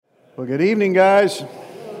Well, good evening, guys.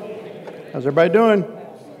 How's everybody doing?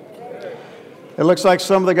 It looks like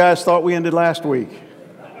some of the guys thought we ended last week.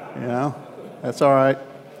 You know, that's all right.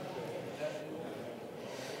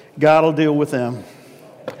 God will deal with them.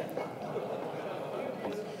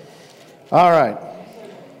 All right.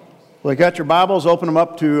 Well, you got your Bibles, open them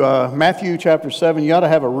up to Matthew chapter 7. You ought to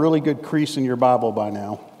have a really good crease in your Bible by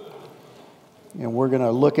now. And we're going to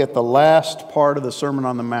look at the last part of the Sermon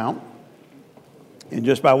on the Mount. And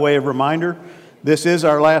just by way of reminder, this is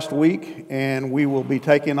our last week, and we will be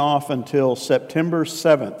taking off until September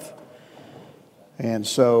 7th. And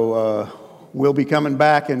so we'll be coming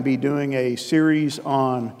back and be doing a series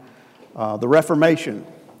on the Reformation.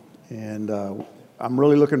 And I'm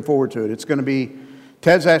really looking forward to it. It's going to be,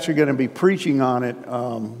 Ted's actually going to be preaching on it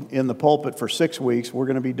in the pulpit for 6 weeks. We're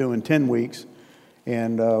going to be doing 10 weeks.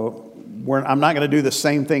 And I'm not going to do the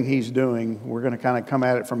same thing he's doing. We're going to kind of come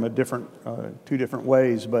at it from two different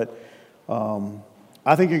ways. But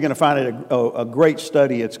I think you're going to find it a great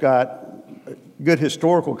study. It's got good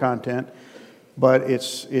historical content, but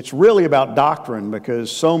it's really about doctrine,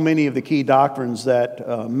 because so many of the key doctrines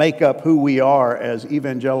that make up who we are as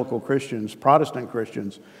evangelical Christians, Protestant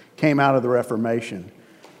Christians, came out of the Reformation.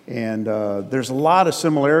 And there's a lot of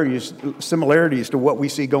similarities to what we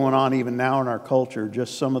see going on even now in our culture,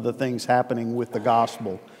 just some of the things happening with the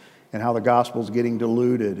gospel and how the gospel is getting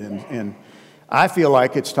diluted. And I feel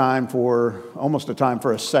like it's almost a time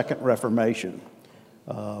for a second Reformation,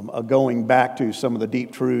 a going back to some of the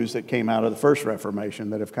deep truths that came out of the first Reformation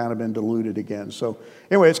that have kind of been diluted again. So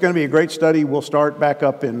anyway, it's going to be a great study. We'll start back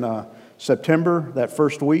up in September, that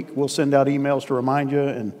first week. We'll send out emails to remind you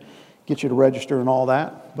and get you to register and all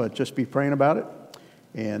that, but just be praying about it.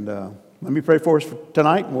 And let me pray for us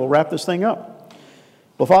tonight, and we'll wrap this thing up.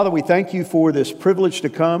 Well, Father, we thank you for this privilege to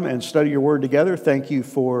come and study your word together. Thank you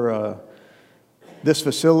for this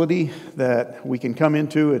facility that we can come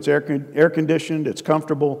into. It's air-conditioned, it's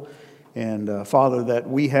comfortable, and Father, that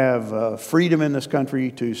we have freedom in this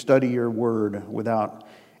country to study your word without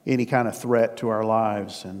any kind of threat to our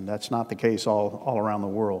lives, and that's not the case all around the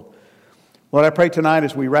world. Lord, I pray tonight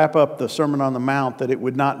as we wrap up the Sermon on the Mount that it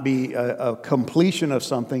would not be a completion of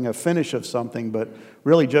something, a finish of something, but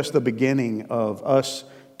really just the beginning of us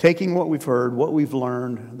taking what we've heard, what we've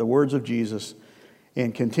learned, the words of Jesus,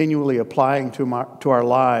 and continually applying to our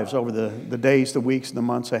lives over the days, the weeks, and the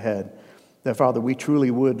months ahead. That, Father, we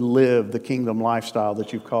truly would live the kingdom lifestyle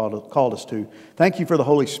that you've called us to. Thank you for the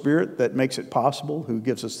Holy Spirit that makes it possible, who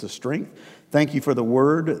gives us the strength. Thank you for the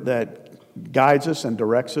Word that guides us and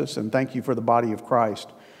directs us, and thank you for the body of Christ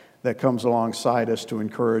that comes alongside us to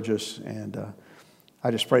encourage us. And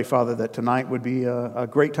I just pray, Father, that tonight would be a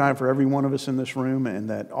great time for every one of us in this room, and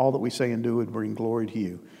that all that we say and do would bring glory to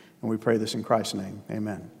you. And we pray this in Christ's name.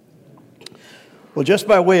 Amen. Well, just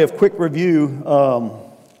by way of quick review, I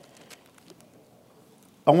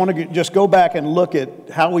want to just go back and look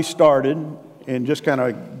at how we started and just kind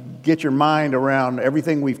of get your mind around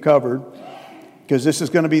everything we've covered, because this is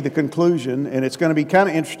going to be the conclusion, and it's going to be kind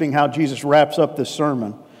of interesting how Jesus wraps up this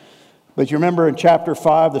sermon. But you remember in chapter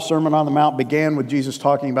 5, the Sermon on the Mount began with Jesus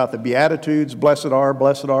talking about the Beatitudes, blessed are,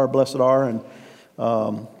 blessed are, blessed are, and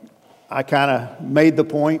I kind of made the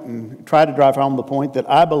point and tried to drive home the point that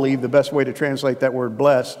I believe the best way to translate that word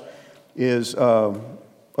blessed is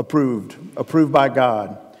approved by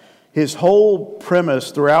God. His whole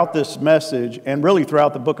premise throughout this message, and really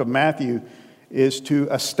throughout the book of Matthew, is to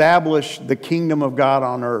establish the kingdom of God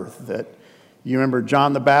on earth. That you remember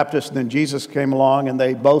John the Baptist and then Jesus came along, and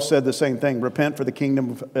they both said the same thing: repent, for the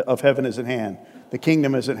kingdom of heaven is at hand. The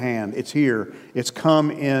kingdom is at hand. It's here. It's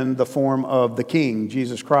come in the form of the King,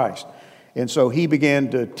 Jesus Christ. And so he began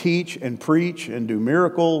to teach and preach and do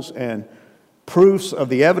miracles and proofs of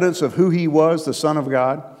the evidence of who he was, the Son of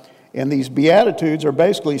God. And these Beatitudes are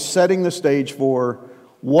basically setting the stage for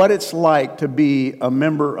what it's like to be a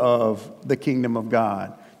member of the kingdom of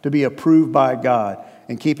God, to be approved by God.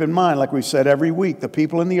 And keep in mind, like we said every week, the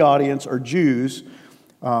people in the audience are Jews.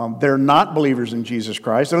 They're not believers in Jesus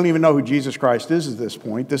Christ. They don't even know who Jesus Christ is at this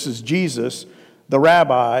point. This is Jesus, the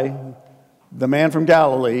rabbi, the man from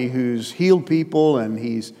Galilee who's healed people and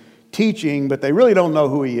he's teaching, but they really don't know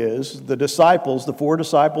who he is. The disciples, the 4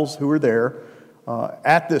 disciples who are there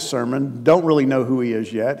at this sermon, don't really know who he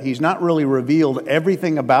is yet. He's not really revealed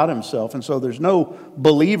everything about himself, and so there's no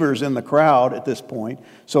believers in the crowd at this point.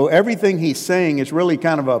 So everything he's saying is really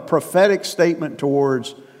kind of a prophetic statement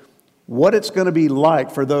towards what it's going to be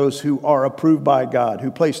like for those who are approved by God,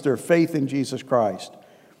 who place their faith in Jesus Christ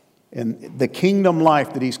and the kingdom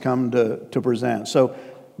life that he's come to present. So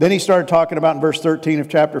then he started talking about in verse 13 of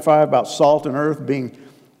chapter 5 about salt and earth being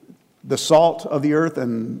the salt of the earth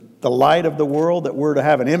and the light of the world, that we're to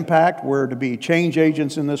have an impact, we're to be change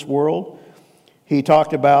agents in this world. He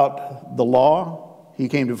talked about the law. He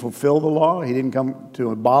came to fulfill the law. He didn't come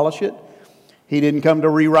to abolish it. He didn't come to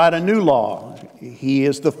rewrite a new law. He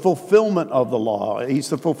is the fulfillment of the law. He's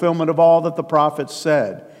the fulfillment of all that the prophets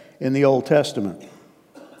said in the Old Testament.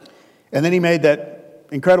 And then he made that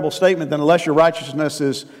incredible statement that unless your righteousness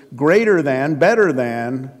is greater than, better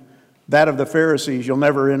than that of the Pharisees, you'll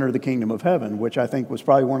never enter the kingdom of heaven, which I think was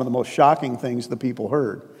probably one of the most shocking things the people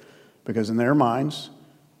heard. Because in their minds,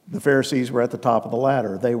 the Pharisees were at the top of the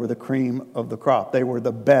ladder. They were the cream of the crop. They were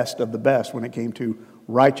the best of the best when it came to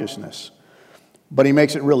righteousness. But he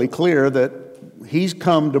makes it really clear that he's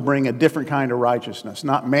come to bring a different kind of righteousness,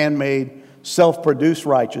 not man-made, self-produced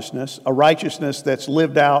righteousness, a righteousness that's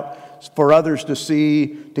lived out for others to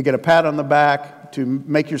see, to get a pat on the back, to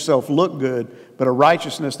make yourself look good, but a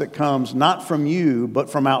righteousness that comes not from you, but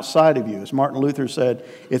from outside of you. As Martin Luther said,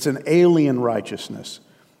 it's an alien righteousness.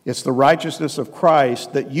 It's the righteousness of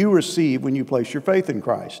Christ that you receive when you place your faith in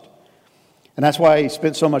Christ. And that's why he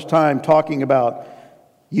spent so much time talking about,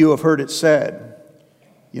 you have heard it said.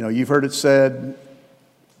 You know, you've heard it said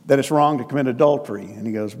that it's wrong to commit adultery. And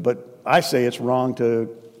he goes, but I say it's wrong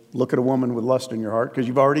to look at a woman with lust in your heart because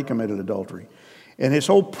you've already committed adultery. And his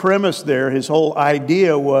whole premise there, his whole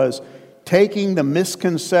idea was taking the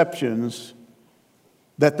misconceptions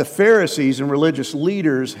that the Pharisees and religious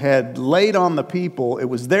leaders had laid on the people. It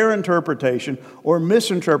was their interpretation or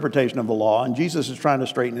misinterpretation of the law, and Jesus is trying to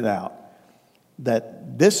straighten it out.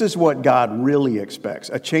 That this is what God really expects,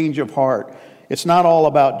 a change of heart. It's not all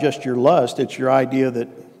about just your lust, it's your idea that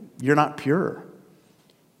you're not pure.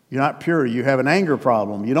 You're not pure. You have an anger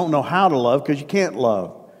problem. You don't know how to love because you can't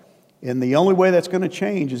love. And the only way that's going to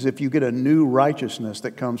change is if you get a new righteousness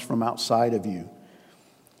that comes from outside of you.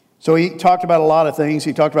 So he talked about a lot of things.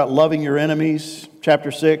 He talked about loving your enemies,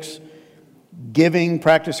 chapter 6, giving,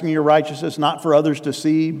 practicing your righteousness, not for others to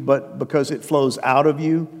see, but because it flows out of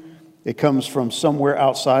you. It comes from somewhere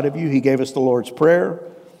outside of you. He gave us the Lord's Prayer.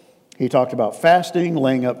 He talked about fasting,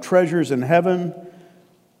 laying up treasures in heaven,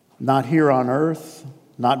 not here on earth,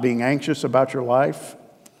 not being anxious about your life.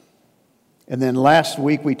 And then last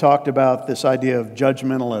week we talked about this idea of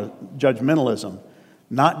judgmentalism,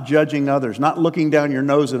 not judging others, not looking down your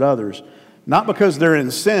nose at others, not because they're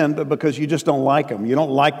in sin, but because you just don't like them. You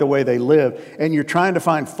don't like the way they live, and you're trying to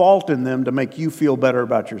find fault in them to make you feel better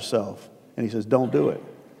about yourself. And he says, don't do it.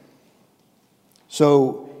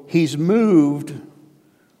 So he's moved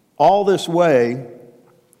all this way.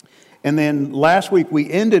 And then last week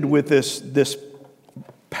we ended with this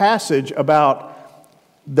passage about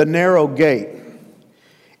the narrow gate.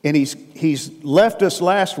 And he's left us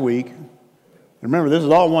last week. Remember, this is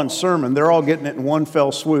all one sermon. They're all getting it in one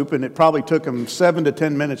fell swoop, and it probably took him 7 to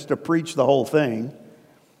 10 minutes to preach the whole thing.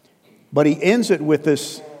 But he ends it with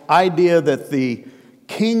this idea that the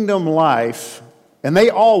kingdom life, and they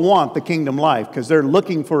all want the kingdom life because they're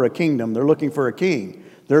looking for a kingdom. They're looking for a king.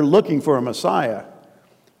 They're looking for a Messiah.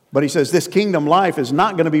 But he says this kingdom life is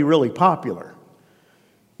not going to be really popular.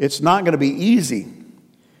 It's not going to be easy.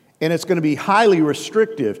 And it's going to be highly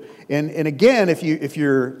restrictive. And again, if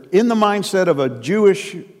you're in the mindset of a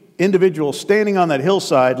Jewish individual standing on that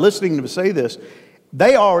hillside listening to him say this,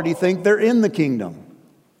 they already think they're in the kingdom.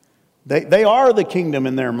 They are the kingdom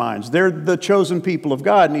in their minds. They're the chosen people of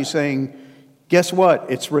God. And he's saying, guess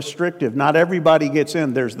what? It's restrictive. Not everybody gets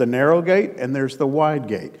in. There's the narrow gate and there's the wide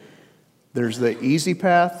gate. There's the easy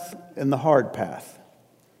path and the hard path.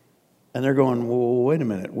 And they're going, well, wait a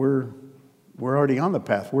minute. We're already on the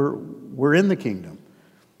path. We're in the kingdom.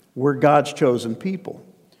 We're God's chosen people.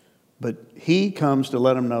 But he comes to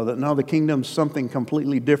let them know that, no, the kingdom's something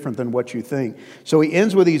completely different than what you think. So he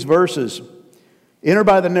ends with these verses. Enter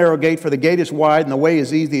by the narrow gate, for the gate is wide and the way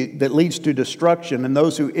is easy that leads to destruction, and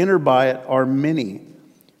those who enter by it are many.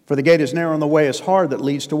 For the gate is narrow and the way is hard that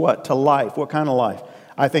leads to what? To life. What kind of life?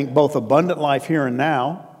 I think both abundant life here and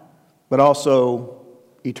now, but also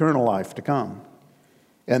eternal life to come.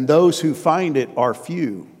 And those who find it are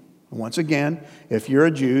few. Once again, if you're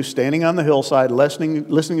a Jew standing on the hillside listening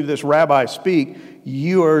to this rabbi speak,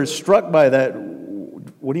 you are struck by that.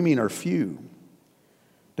 What do you mean are few?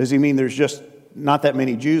 Does he mean there's just not that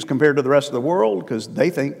many Jews compared to the rest of the world? Because they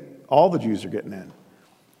think all the Jews are getting in.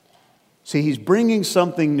 See, he's bringing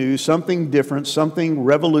something new, something different, something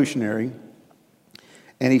revolutionary.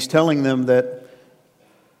 And he's telling them that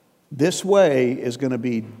this way is going to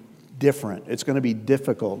be different. It's going to be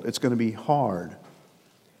difficult. It's going to be hard.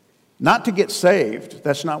 Not to get saved.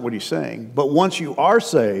 That's not what he's saying. But once you are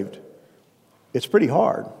saved, it's pretty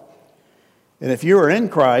hard. And if you are in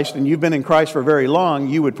Christ and you've been in Christ for very long,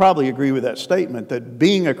 you would probably agree with that statement that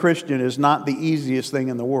being a Christian is not the easiest thing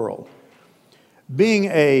in the world. Being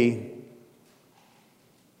a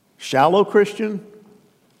shallow Christian,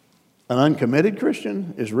 an uncommitted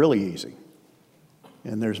Christian, is really easy.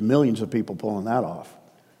 And there's millions of people pulling that off.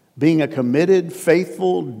 Being a committed,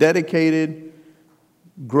 faithful, dedicated,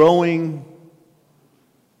 growing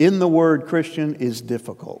in the Word Christian is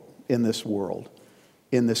difficult in this world,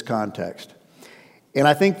 in this context. And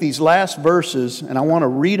I think these last verses, and I want to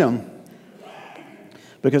read them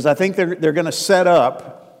because I think they're going to set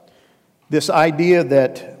up this idea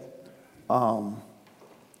that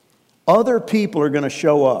other people are going to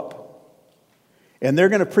show up. And they're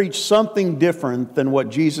going to preach something different than what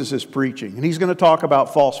Jesus is preaching. And he's going to talk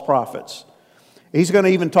about false prophets. He's going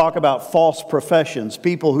to even talk about false professions,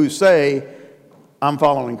 people who say, I'm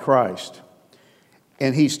following Christ.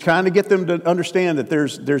 And he's trying to get them to understand that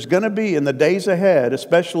there's going to be, in the days ahead,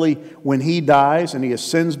 especially when he dies and he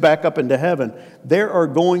ascends back up into heaven, there are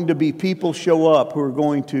going to be people show up who are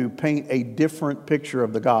going to paint a different picture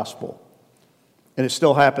of the gospel. And it's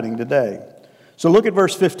still happening today. So look at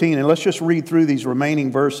verse 15, and let's just read through these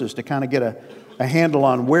remaining verses to kind of get a handle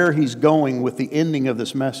on where he's going with the ending of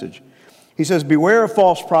this message. He says, beware of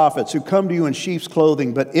false prophets who come to you in sheep's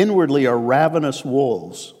clothing, but inwardly are ravenous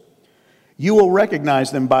wolves. You will recognize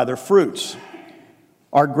them by their fruits.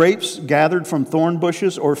 Are grapes gathered from thorn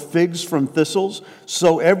bushes or figs from thistles?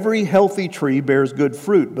 So every healthy tree bears good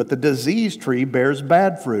fruit, but the diseased tree bears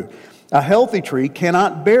bad fruit. A healthy tree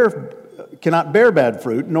cannot bear bad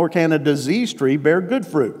fruit, nor can a diseased tree bear good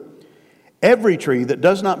fruit. Every tree that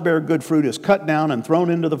does not bear good fruit is cut down and thrown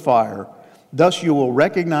into the fire. Thus you will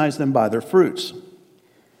recognize them by their fruits.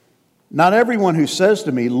 Not everyone who says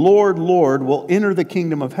to me, Lord, Lord, will enter the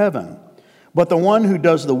kingdom of heaven, but the one who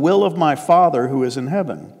does the will of my Father who is in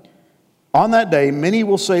heaven. On that day, many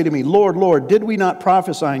will say to me, Lord, Lord, did we not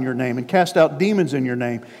prophesy in your name and cast out demons in your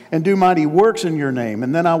name and do mighty works in your name?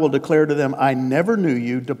 And then I will declare to them, I never knew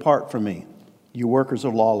you. Depart from me, you workers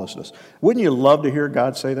of lawlessness. Wouldn't you love to hear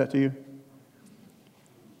God say that to you?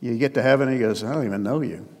 You get to heaven and he goes, I don't even know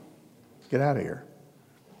you. Get out of here.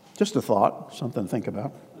 Just a thought, something to think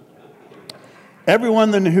about. Everyone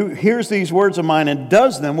then who hears these words of mine and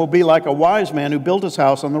does them will be like a wise man who built his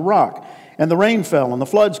house on the rock. And the rain fell, and the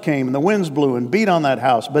floods came, and the winds blew and beat on that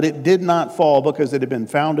house, but it did not fall because it had been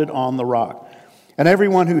founded on the rock. And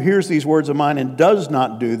everyone who hears these words of mine and does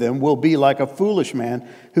not do them will be like a foolish man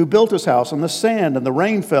who built his house on the sand, and the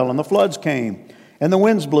rain fell, and the floods came, and the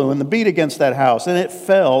winds blew and beat against that house, and it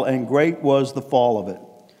fell, and great was the fall of it.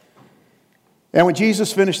 And when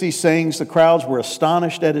Jesus finished these sayings, the crowds were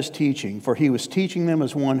astonished at his teaching, for he was teaching them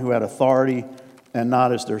as one who had authority and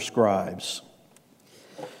not as their scribes.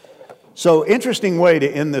 So, interesting way to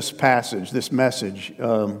end this passage, this message.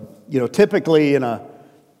 Typically in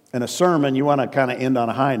a sermon, you want to kind of end on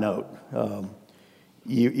a high note.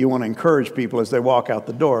 You want to encourage people as they walk out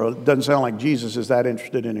the door. It doesn't sound like Jesus is that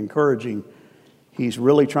interested in encouraging. He's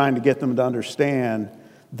really trying to get them to understand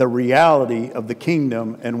the reality of the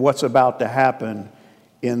kingdom and what's about to happen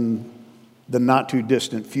in the not too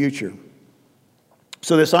distant future.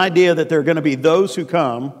 So this idea that there are going to be those who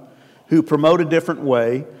come, who promote a different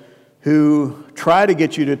way, who try to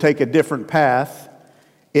get you to take a different path.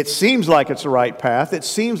 It seems like it's the right path. It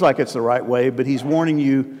seems like it's the right way, but he's warning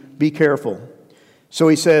you, be careful. So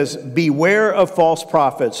he says, beware of false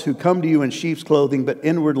prophets who come to you in sheep's clothing, but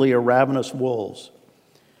inwardly are ravenous wolves.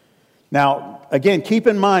 Now, again, keep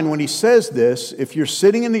in mind when he says this, if you're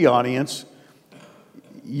sitting in the audience,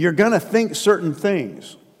 you're going to think certain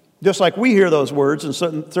things. Just like we hear those words and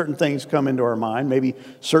certain things come into our mind, maybe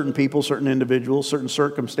certain people, certain individuals, certain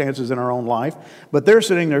circumstances in our own life. But they're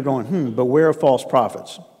sitting there going, beware of false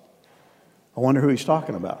prophets. I wonder who he's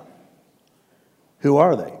talking about. Who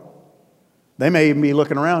are they? They may even be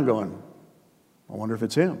looking around going, I wonder if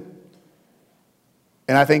it's him.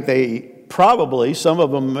 And I think probably, some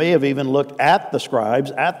of them may have even looked at the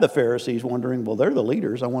scribes, at the Pharisees, wondering, well, they're the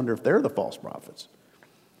leaders. I wonder if they're the false prophets.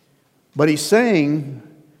 But he's saying,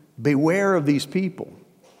 beware of these people.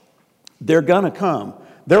 They're going to come.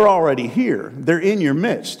 They're already here. They're in your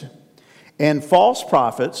midst. And false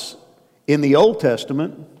prophets in the Old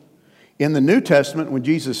Testament, in the New Testament when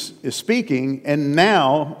Jesus is speaking, and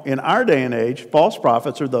now in our day and age, false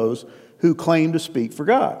prophets are those who claim to speak for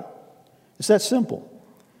God. It's that simple.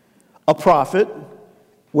 A prophet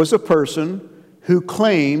was a person who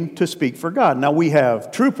claimed to speak for God. Now we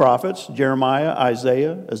have true prophets, Jeremiah,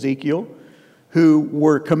 Isaiah, Ezekiel, who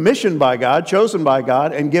were commissioned by God, chosen by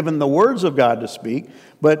God, and given the words of God to speak.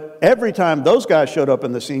 But every time those guys showed up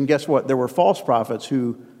in the scene, guess what? There were false prophets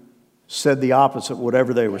who said the opposite of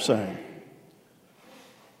whatever they were saying.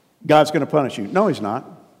 God's going to punish you. No, he's not.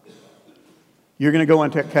 You're going to go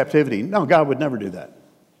into captivity. No, God would never do that.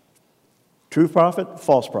 True prophet,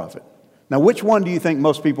 false prophet. Now, which one do you think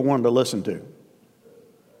most people wanted to listen to?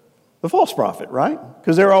 The false prophet, right?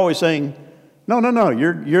 Because they're always saying, no,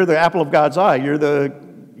 you're the apple of God's eye.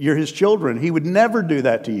 You're his children. He would never do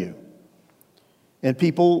that to you. And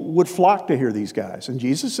people would flock to hear these guys. And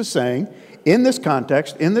Jesus is saying, in this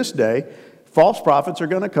context, in this day, false prophets are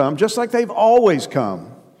going to come just like they've always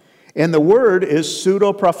come. And the word is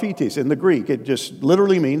pseudoprophetes in the Greek. It just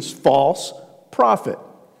literally means false prophet.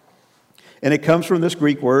 And it comes from this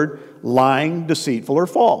Greek word, lying, deceitful, or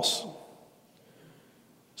false.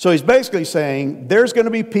 So he's basically saying there's going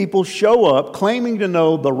to be people show up claiming to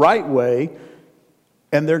know the right way,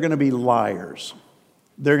 and they're going to be liars.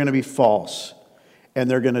 They're going to be false, and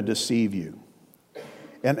they're going to deceive you.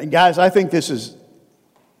 And guys, I think this is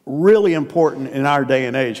really important in our day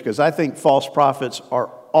and age because I think false prophets are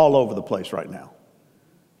all over the place right now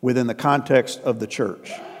within the context of the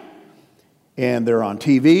church. And they're on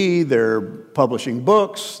TV, they're publishing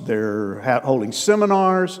books, they're holding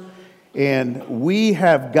seminars, and we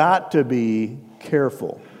have got to be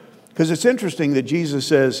careful. Because it's interesting that Jesus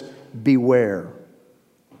says, beware.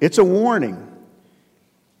 It's a warning.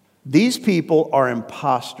 These people are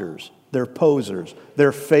imposters, they're posers,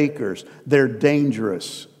 they're fakers, they're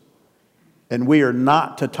dangerous. And we are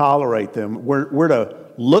not to tolerate them. We're to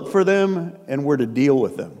look for them and we're to deal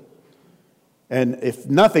with them. And if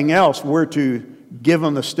nothing else, we're to give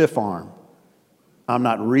them the stiff arm. I'm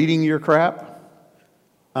not reading your crap.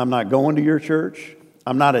 I'm not going to your church.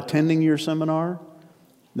 I'm not attending your seminar.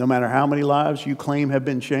 No matter how many lives you claim have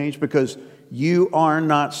been changed, because you are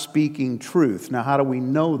not speaking truth. Now, how do we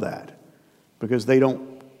know that? Because they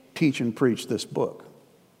don't teach and preach this book.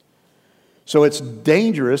 So it's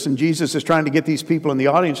dangerous, and Jesus is trying to get these people in the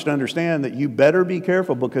audience to understand that you better be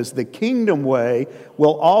careful because the kingdom way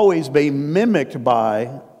will always be mimicked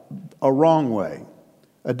by a wrong way,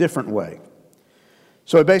 a different way.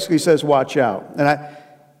 So it basically says, watch out. And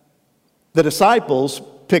the disciples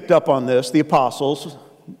picked up on this, the apostles,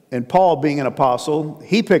 and Paul being an apostle,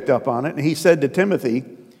 he picked up on it, and he said to Timothy,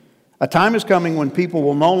 a time is coming when people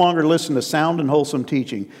will no longer listen to sound and wholesome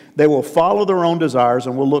teaching. They will follow their own desires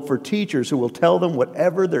and will look for teachers who will tell them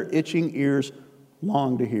whatever their itching ears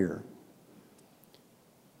long to hear.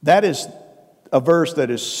 That is a verse that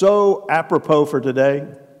is so apropos for today.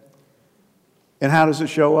 And how does it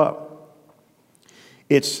show up?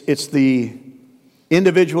 It's the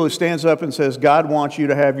individual who stands up and says, God wants you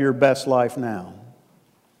to have your best life now.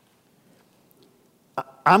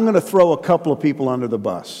 I'm going to throw a couple of people under the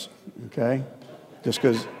bus, okay? Just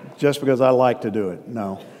because I like to do it.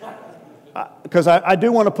 No. Because I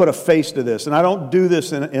do want to put a face to this, and I don't do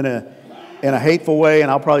this in a hateful way,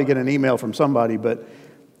 and I'll probably get an email from somebody, but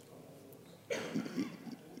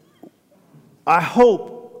I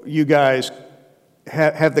hope you guys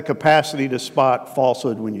have the capacity to spot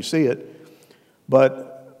falsehood when you see it,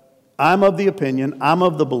 but I'm of the opinion, I'm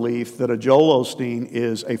of the belief that a Joel Osteen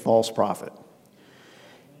is a false prophet.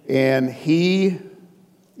 And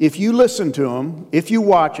if you listen to him, if you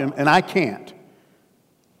watch him, and I can't,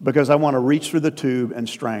 because I want to reach through the tube and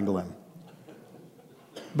strangle him.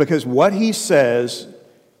 Because what he says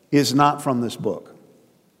is not from this book.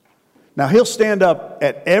 Now, he'll stand up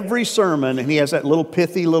at every sermon, and he has that little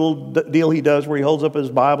pithy little deal he does where he holds up his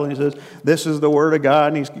Bible and he says, this is the Word of God,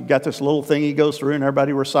 and he's got this little thing he goes through, and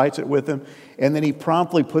everybody recites it with him, and then he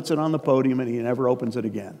promptly puts it on the podium, and he never opens it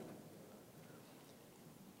again.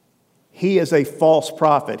 He is a false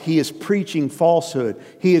prophet. He is preaching falsehood.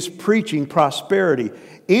 He is preaching prosperity.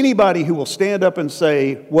 Anybody who will stand up and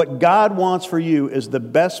say, what God wants for you is the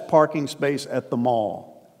best parking space at the mall,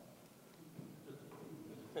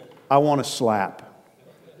 I want to slap.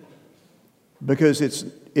 Because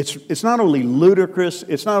it's not only ludicrous,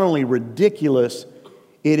 it's not only ridiculous,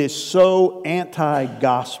 it is so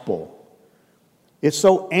anti-gospel. It's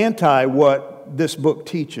so anti what this book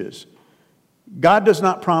teaches. God does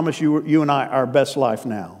not promise you and I our best life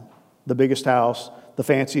now. The biggest house, the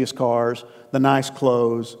fanciest cars, the nice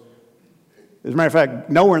clothes. As a matter of fact,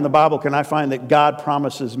 nowhere in the Bible can I find that God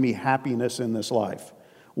promises me happiness in this life.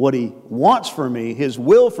 What He wants for me, His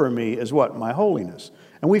will for me, is what? My holiness.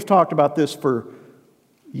 And we've talked about this for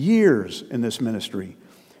years in this ministry.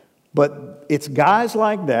 But it's guys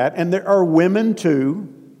like that, and there are women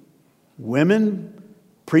too, women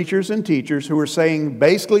preachers and teachers who are saying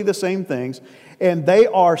basically the same things, and they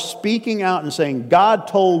are speaking out and saying, God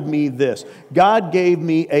told me this. God gave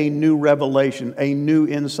me a new revelation, a new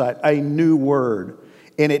insight, a new word,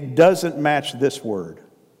 and it doesn't match this word.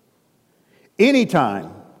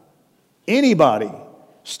 Anytime anybody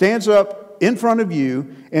stands up in front of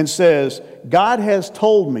you and says, God has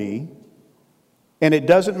told me, and it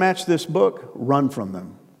doesn't match this book, run from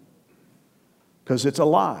them. Because it's a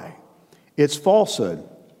lie. It's falsehood.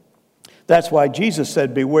 That's why Jesus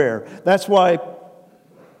said, beware. That's why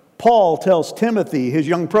Paul tells Timothy, his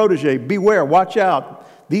young protege, beware, watch out.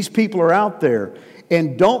 These people are out there.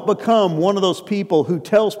 And don't become one of those people who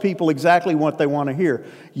tells people exactly what they want to hear.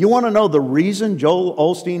 You want to know the reason Joel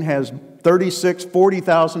Osteen has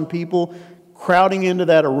 40,000 people crowding into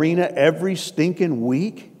that arena every stinking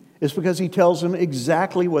week? It's because he tells them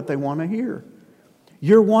exactly what they want to hear.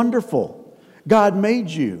 You're wonderful. God made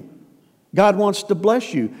you. God wants to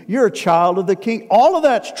bless you. You're a child of the King. All of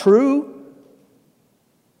that's true,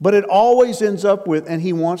 but it always ends up with, and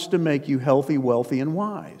he wants to make you healthy, wealthy, and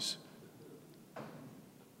wise.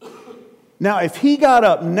 Now, if he got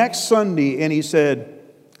up next Sunday and he said,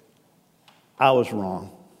 I was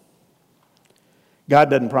wrong, God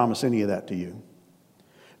doesn't promise any of that to you.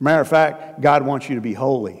 Matter of fact, God wants you to be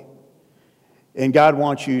holy. And God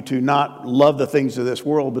wants you to not love the things of this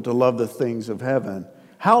world, but to love the things of heaven.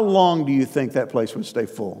 How long do you think that place would stay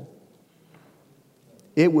full?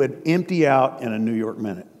 It would empty out in a New York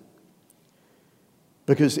minute.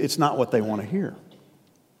 Because it's not what they want to hear.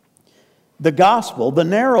 The gospel, the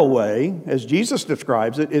narrow way, as Jesus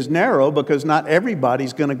describes it, is narrow because not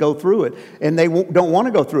everybody's going to go through it. And they don't want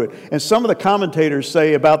to go through it. And some of the commentators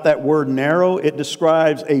say about that word narrow, it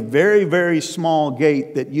describes a very, very small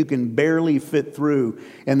gate that you can barely fit through.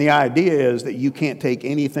 And the idea is that you can't take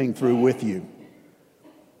anything through with you.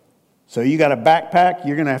 So you got a backpack,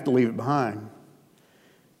 you're going to have to leave it behind.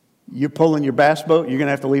 You're pulling your bass boat, you're going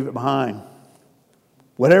to have to leave it behind.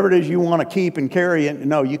 Whatever it is you want to keep and carry it,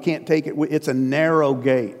 no, you can't take it. It's a narrow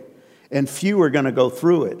gate, and few are going to go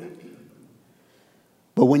through it.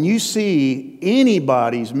 But when you see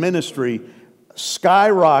anybody's ministry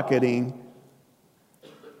skyrocketing,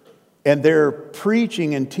 and they're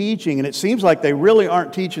preaching and teaching, and it seems like they really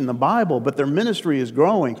aren't teaching the Bible, but their ministry is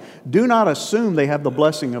growing, do not assume they have the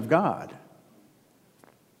blessing of God.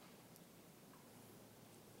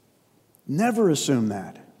 Never assume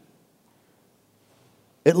that.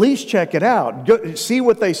 At least check it out. See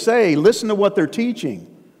what they say. Listen to what they're teaching.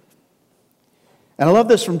 And I love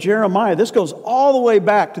this from Jeremiah. This goes all the way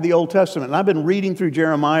back to the Old Testament. And I've been reading through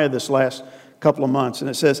Jeremiah this last couple of months. And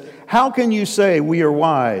it says, how can you say we are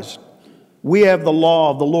wise? We have the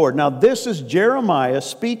law of the Lord. Now this is Jeremiah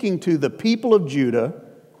speaking to the people of Judah.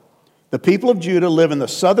 The people of Judah live in the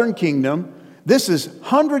southern kingdom. This is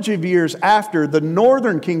hundreds of years after the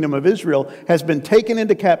northern kingdom of Israel has been taken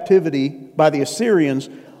into captivity by the Assyrians.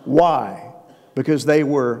 Why? Because they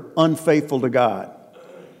were unfaithful to God.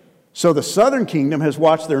 So the southern kingdom has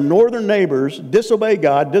watched their northern neighbors disobey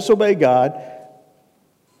God,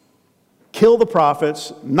 kill the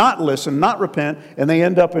prophets, not listen, not repent, and they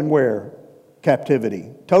end up in where?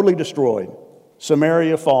 Captivity. Totally destroyed.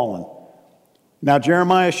 Samaria fallen. Now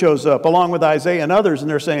Jeremiah shows up along with Isaiah and others, and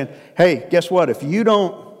they're saying, hey, guess what? If you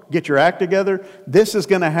don't get your act together, this is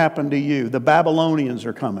going to happen to you. The Babylonians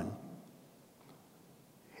are coming.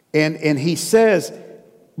 And he says,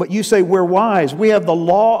 but you say we're wise. We have the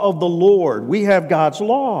law of the Lord. We have God's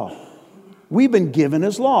law. We've been given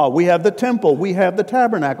His law. We have the temple. We have the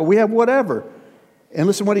tabernacle. We have whatever. And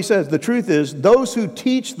listen to what he says. The truth is, those who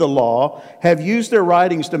teach the law have used their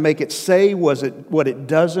writings to make it say what it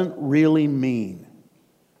doesn't really mean.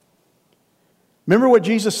 Remember what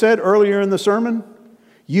Jesus said earlier in the sermon?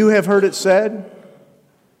 You have heard it said.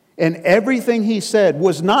 And everything he said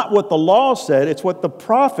was not what the law said. It's what the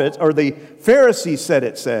prophets or the Pharisees said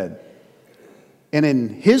it said. And in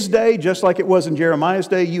his day, just like it was in Jeremiah's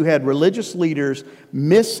day, you had religious leaders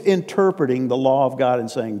misinterpreting the law of God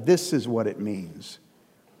and saying, this is what it means.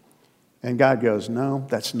 And God goes, no,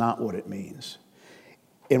 that's not what it means.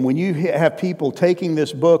 And when you have people taking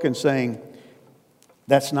this book and saying,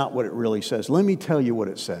 that's not what it really says, let me tell you what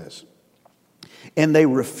it says. And they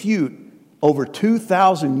refute over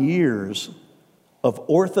 2,000 years of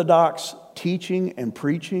orthodox teaching and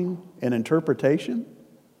preaching and interpretation.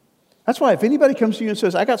 That's why if anybody comes to you and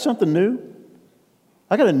says, I got something new,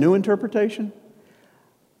 I got a new interpretation,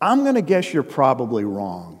 I'm going to guess you're probably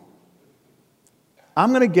wrong. I'm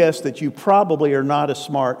going to guess that you probably are not as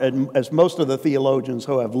smart as most of the theologians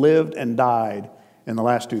who have lived and died in the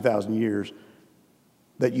last 2,000 years,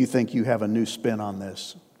 that you think you have a new spin on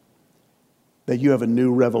this, that you have a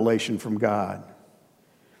new revelation from God.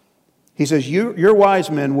 He says, your wise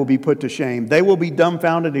men will be put to shame. They will be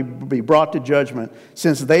dumbfounded and be brought to judgment.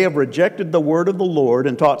 Since they have rejected the word of the Lord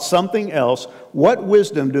and taught something else, what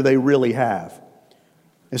wisdom do they really have?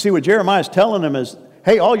 And see, what Jeremiah is telling them is,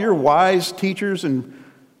 hey, all your wise teachers and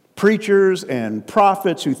preachers and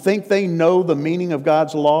prophets who think they know the meaning of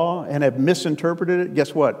God's law and have misinterpreted it,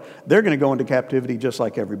 guess what? They're going to go into captivity just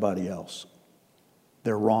like everybody else.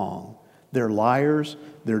 They're wrong. They're liars.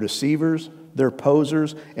 They're deceivers. They're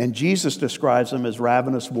posers. And Jesus describes them as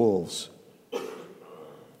ravenous wolves.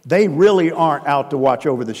 They really aren't out to watch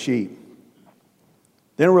over the sheep.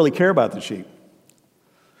 They don't really care about the sheep.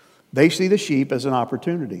 They see the sheep as an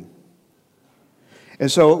opportunity.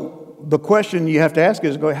 And so the question you have to ask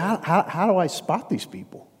is, how do I spot these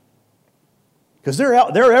people? Because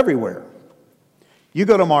they're everywhere. You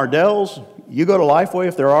go to Mardell's, you go to Lifeway,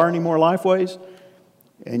 if there are any more Lifeways,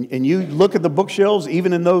 and you look at the bookshelves,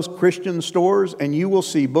 even in those Christian stores, and you will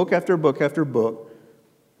see book after book after book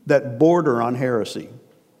that border on heresy.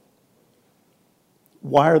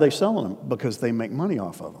 Why are they selling them? Because they make money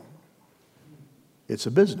off of them. It's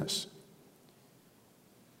a business.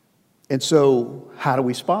 And so, how do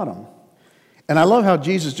we spot them? And I love how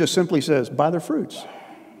Jesus just simply says, by their fruits.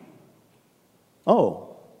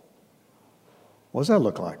 Oh, what does that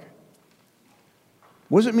look like?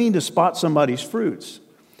 What does it mean to spot somebody's fruits?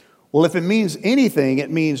 Well, if it means anything, it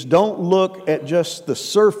means don't look at just the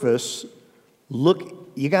surface.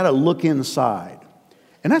 You got to look inside.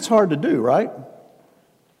 And that's hard to do, right?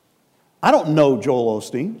 I don't know Joel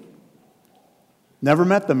Osteen. Never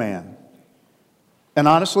met the man. And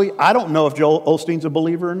honestly, I don't know if Joel Osteen's a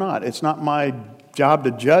believer or not. It's not my job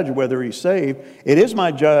to judge whether he's saved. It is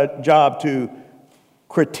my job to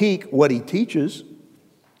critique what he teaches,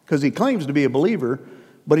 because he claims to be a believer,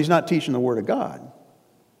 but he's not teaching the Word of God.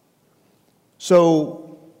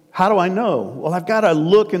 So how do I know? Well, I've got to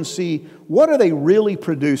look and see, what are they really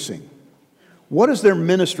producing? What is their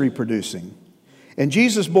ministry producing? And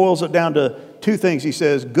Jesus boils it down to two things. He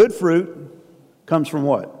says, good fruit comes from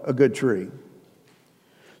what? A good tree.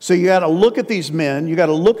 So you got to look at these men, you got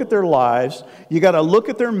to look at their lives, you got to look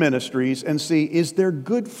at their ministries and see, is there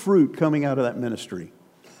good fruit coming out of that ministry?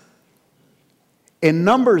 And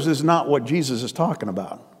numbers is not what Jesus is talking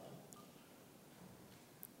about.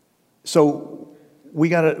 So we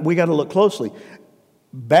got to look closely.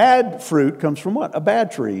 Bad fruit comes from what? A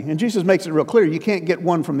bad tree. And Jesus makes it real clear, you can't get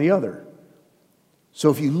one from the other. So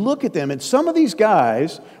if you look at them, and some of these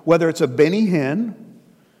guys, whether it's a Benny Hinn,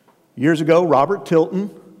 years ago, Robert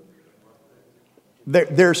Tilton,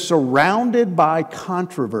 they're surrounded by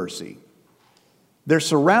controversy. They're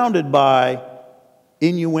surrounded by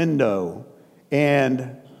innuendo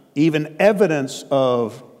and even evidence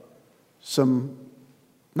of some,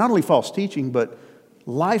 not only false teaching, but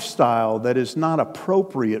lifestyle that is not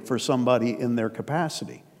appropriate for somebody in their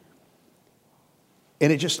capacity.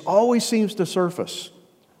 And it just always seems to surface.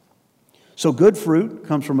 So good fruit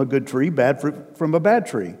comes from a good tree, bad fruit from a bad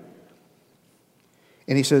tree.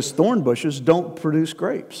 And he says thorn bushes don't produce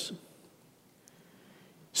grapes.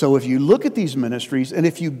 So if you look at these ministries, and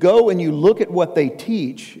if you go and you look at what they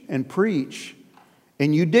teach and preach,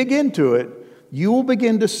 and you dig into it, you will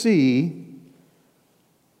begin to see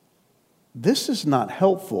this is not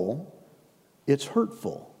helpful, it's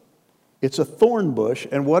hurtful. It's a thorn bush,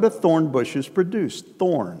 and what do thorn bushes produce?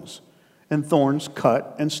 Thorns. And thorns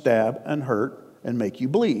cut and stab and hurt and make you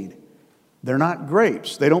bleed. They're not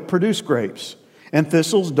grapes. They don't produce grapes. And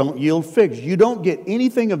thistles don't yield figs. You don't get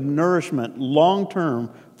anything of nourishment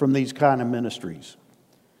long-term from these kind of ministries.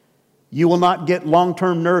 You will not get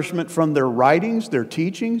long-term nourishment from their writings, their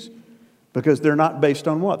teachings, because they're not based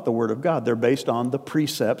on what? The Word of God. They're based on the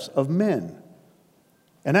precepts of men.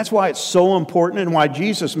 And that's why it's so important and why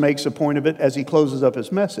Jesus makes a point of it as he closes up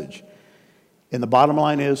his message. And the bottom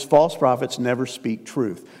line is, false prophets never speak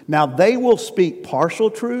truth. Now, they will speak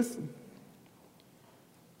partial truth.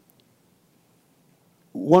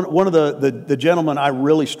 One of the gentlemen I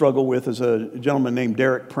really struggle with is a gentleman named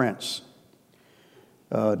Derek Prince.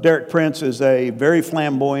 Derek Prince is a very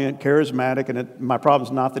flamboyant, charismatic, and my problem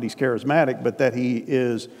is not that he's charismatic, but that he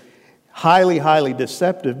is highly, highly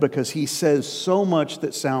deceptive because he says so much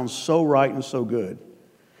that sounds so right and so good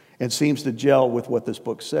and seems to gel with what this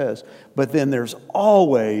book says. But then there's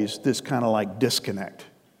always this kind of like disconnect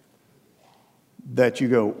that you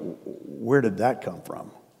go, where did that come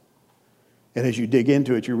from? And as you dig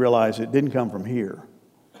into it, you realize it didn't come from here.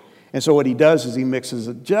 And so what he does is he mixes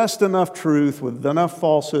just enough truth with enough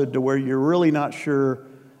falsehood to where you're really not sure,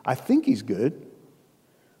 I think he's good.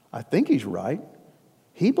 I think he's right.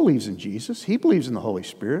 He believes in Jesus. He believes in the Holy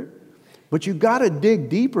Spirit. But you've got to dig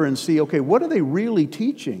deeper and see, okay, what are they really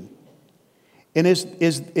teaching? And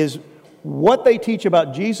is what they teach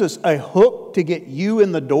about Jesus a hook to get you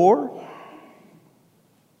in the door?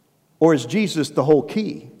 Or is Jesus the whole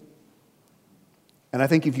key? And I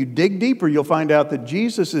think if you dig deeper, you'll find out that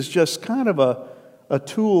Jesus is just kind of a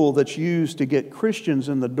tool that's used to get Christians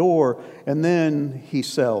in the door, and then he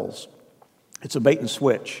sells. It's a bait and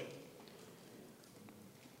switch.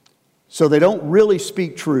 So they don't really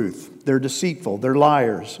speak truth. They're deceitful. They're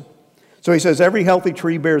liars. So he says, every healthy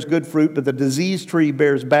tree bears good fruit, but the diseased tree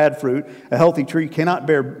bears bad fruit. A healthy tree cannot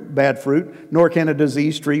bear bad fruit, nor can a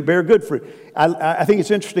diseased tree bear good fruit. I think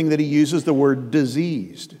it's interesting that he uses the word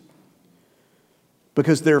diseased,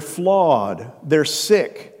 because they're flawed. They're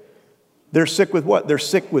sick. They're sick with what? They're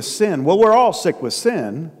sick with sin. Well, we're all sick with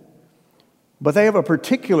sin, but they have a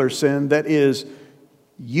particular sin that is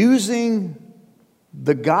using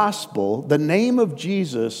the gospel, the name of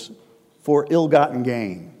Jesus, for ill-gotten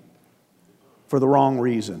gain, for the wrong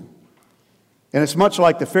reason. And it's much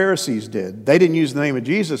like the Pharisees did. They didn't use the name of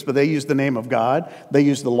Jesus, but they used the name of God. They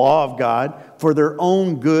used the law of God for their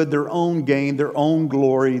own good, their own gain, their own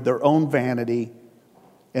glory, their own vanity.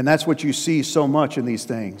 And that's what you see so much in these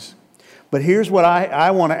things. But here's what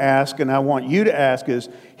I want to ask, and I want you to ask is,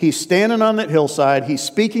 he's standing on that hillside, he's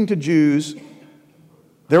speaking to Jews.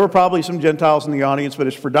 There were probably some Gentiles in the audience, but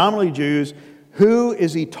it's predominantly Jews. Who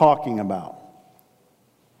is he talking about?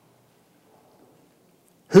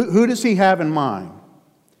 Who does he have in mind?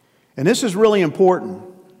 And this is really important,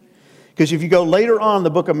 because if you go later on in the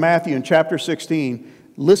book of Matthew in chapter 16,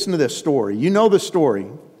 listen to this story. You know the story.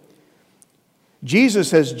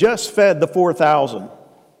 Jesus has just fed the 4,000.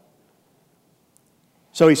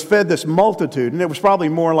 So he's fed this multitude, and it was probably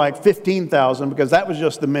more like 15,000, because that was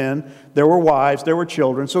just the men. There were wives, there were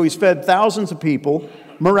children. So he's fed thousands of people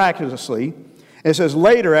miraculously. And it says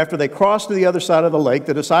later, after they crossed to the other side of the lake,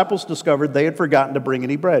 the disciples discovered they had forgotten to bring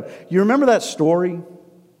any bread. You remember that story?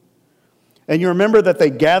 And you remember that they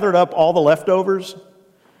gathered up all the leftovers?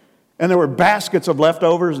 And there were baskets of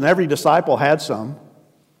leftovers, and every disciple had some.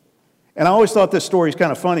 And I always thought this story is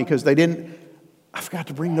kind of funny, because I forgot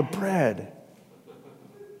to bring the bread.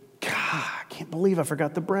 God, I can't believe I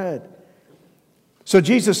forgot the bread. So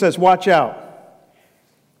Jesus says, watch out.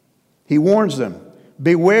 He warns them,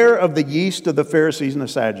 beware of the yeast of the Pharisees and the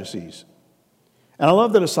Sadducees. And I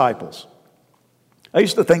love the disciples. I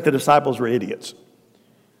used to think the disciples were idiots.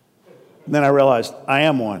 And then I realized I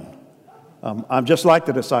am one. I'm just like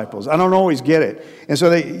the disciples. I don't always get it. And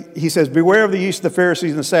so he says, beware of the yeast of the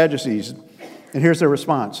Pharisees and the Sadducees. And here's their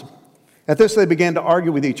response. At this, they began to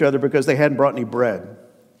argue with each other because they hadn't brought any bread.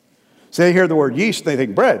 So they hear the word yeast, and they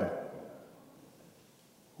think bread.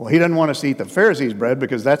 Well, he doesn't want us to eat the Pharisees' bread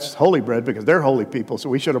because that's holy bread, because they're holy people, so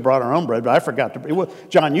we should have brought our own bread, but I forgot to. Well,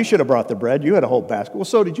 John, you should have brought the bread. You had a whole basket. Well,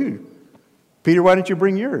 so did you. Peter, why didn't you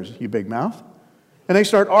bring yours, you big mouth? And they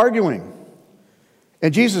start arguing.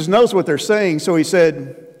 And Jesus knows what they're saying, so he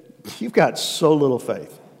said, you've got so little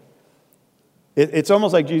faith. It's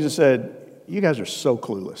almost like Jesus said, you guys are so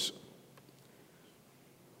clueless.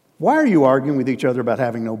 Why are you arguing with each other about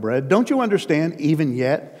having no bread? Don't you understand even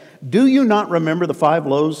yet? Do you not remember the 5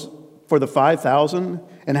 loaves for the 5,000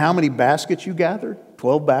 and how many baskets you gathered?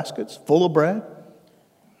 12 baskets full of bread?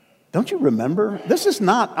 Don't you remember?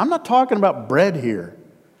 I'm not talking about bread here.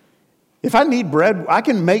 If I need bread, I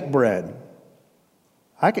can make bread.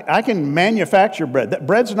 I can manufacture bread.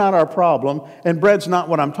 Bread's not our problem, and bread's not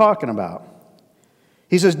what I'm talking about.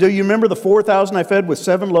 He says, do you remember the 4,000 I fed with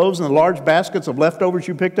 7 loaves and the large baskets of leftovers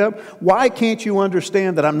you picked up? Why can't you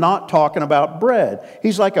understand that I'm not talking about bread?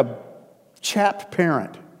 He's like a chapped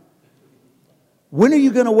parent. When are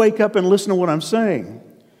you going to wake up and listen to what I'm saying?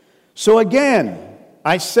 So again,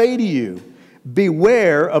 I say to you,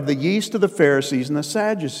 beware of the yeast of the Pharisees and the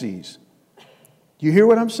Sadducees. Do you hear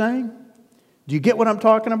what I'm saying? Do you get what I'm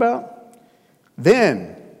talking about?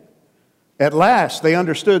 Then, at last, they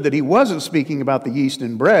understood that he wasn't speaking about the yeast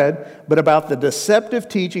in bread, but about the deceptive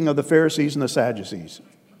teaching of the Pharisees and the Sadducees.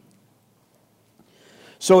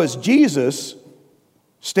 So as Jesus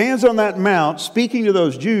stands on that mount speaking to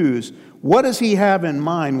those Jews, what does he have in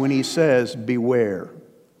mind when he says, beware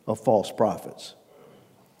of false prophets?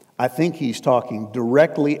 I think he's talking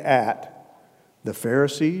directly at the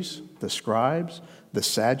Pharisees, the scribes, the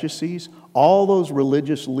Sadducees, all those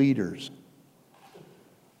religious leaders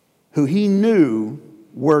who he knew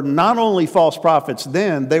were not only false prophets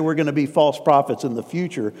then, they were going to be false prophets in the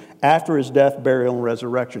future after his death, burial, and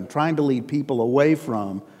resurrection, trying to lead people away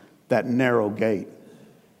from that narrow gate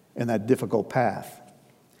and that difficult path.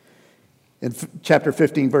 In chapter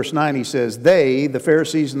 15, verse 9, he says, they, the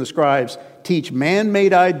Pharisees and the scribes, teach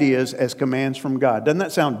man-made ideas as commands from God. Doesn't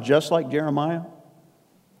that sound just like Jeremiah?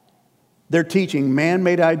 They're teaching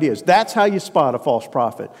man-made ideas. That's how you spot a false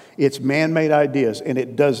prophet. It's man-made ideas, and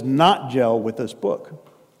it does not gel with this book.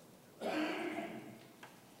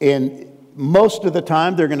 And most of the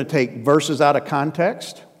time, they're going to take verses out of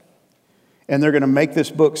context, and they're going to make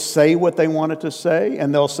this book say what they want it to say,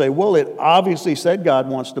 and they'll say, well, it obviously said God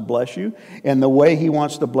wants to bless you, and the way He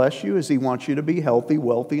wants to bless you is He wants you to be healthy,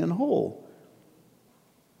 wealthy, and whole.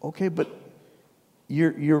 Okay, but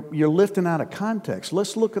you're lifting out of context.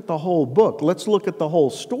 Let's look at the whole book. Let's look at the whole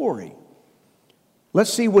story.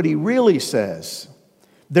 Let's see what He really says.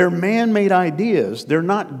 They're man-made ideas. They're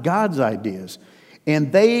not God's ideas.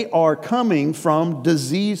 And they are coming from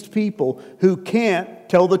diseased people who can't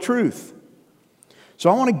tell the truth. So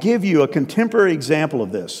I want to give you a contemporary example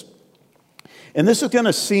of this. And this is going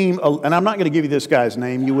to seem, and I'm not going to give you this guy's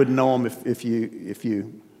name. You wouldn't know him if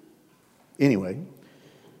you, anyway.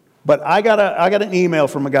 But I got an email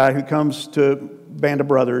from a guy who comes to Band of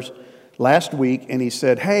Brothers last week, and he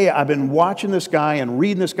said, hey, I've been watching this guy and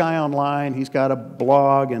reading this guy online. He's got a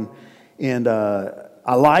blog, and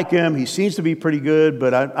I like him. He seems to be pretty good,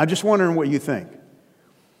 but I'm just wondering what you think.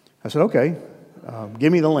 I said, okay,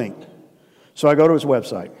 give me the link. So I go to his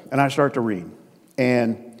website, and I start to read.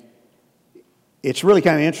 And it's really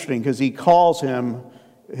kind of interesting because he calls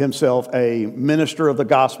himself a minister of the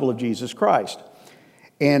gospel of Jesus Christ.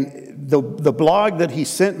 And the blog that he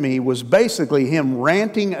sent me was basically him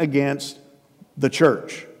ranting against the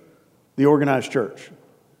church, the organized church.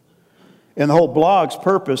 And the whole blog's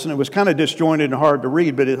purpose, and it was kind of disjointed and hard to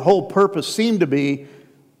read, but the whole purpose seemed to be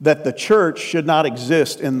that the church should not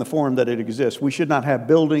exist in the form that it exists. We should not have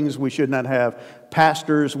buildings. We should not have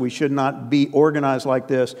pastors. We should not be organized like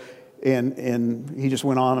this. And he just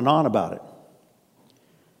went on and on about it.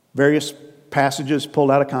 Various passages pulled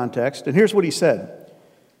out of context. And here's what he said.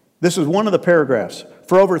 This is one of the paragraphs.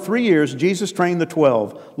 For over 3 years, Jesus trained the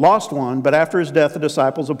 12, lost one, but after his death, the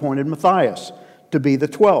disciples appointed Matthias to be the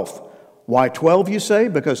 12th. Why 12, you say?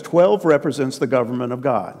 Because 12 represents the government of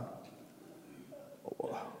God.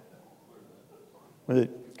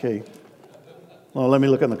 Okay. Well, let me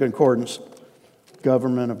look in the concordance.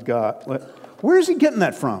 Government of God. Where is he getting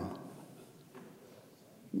that from?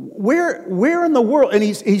 Where in the world? And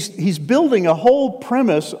he's building a whole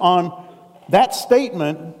premise on that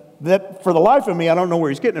statement that, for the life of me, I don't know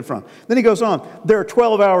where he's getting it from. Then he goes on. There are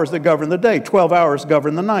 12 hours that govern the day. 12 hours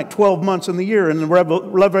govern the night. 12 months in the year. And in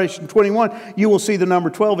Revelation 21, you will see the number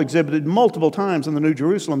 12 exhibited multiple times in the New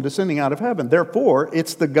Jerusalem descending out of heaven. Therefore,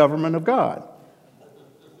 it's the government of God.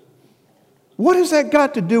 What has that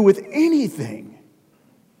got to do with anything?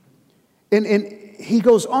 And he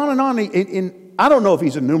goes on and on. And I don't know if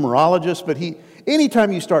he's a numerologist, but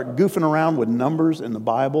anytime you start goofing around with numbers in the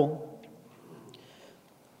Bible,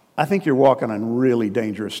 I think you're walking on really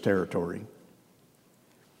dangerous territory.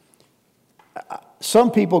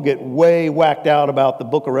 Some people get way whacked out about the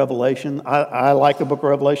book of Revelation. I like the book of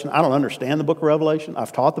Revelation. I don't understand the book of Revelation.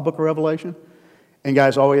 I've taught the book of Revelation. And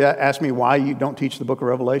guys always ask me why you don't teach the book of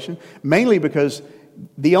Revelation. Mainly because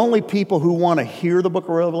the only people who want to hear the book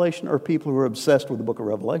of Revelation are people who are obsessed with the book of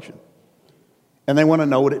Revelation. And they want to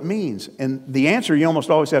know what it means. And the answer you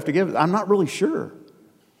almost always have to give is, I'm not really sure.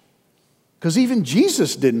 Because even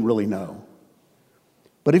Jesus didn't really know.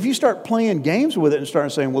 But if you start playing games with it and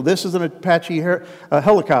start saying, well, this is an Apache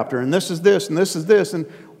helicopter, and this is this, and this is this, and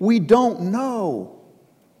we don't know.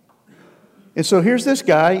 And so here's this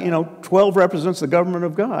guy, 12 represents the government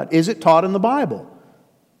of God. Is it taught in the Bible?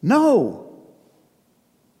 No.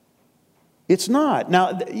 It's not.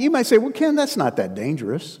 Now, you might say, well, Ken, that's not that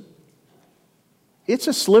dangerous. It's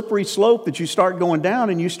a slippery slope that you start going down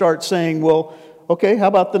and you start saying, well, okay, how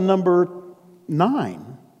about the number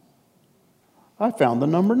 9? I found the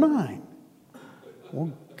number 9.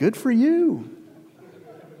 Well, good for you.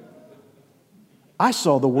 I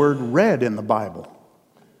saw the word red in the Bible.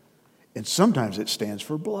 And sometimes it stands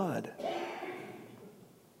for blood.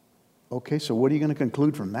 Okay, so what are you going to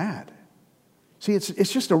conclude from that? See,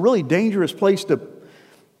 it's just a really dangerous place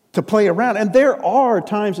to play around. And there are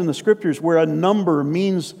times in the Scriptures where a number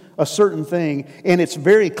means a certain thing, and it's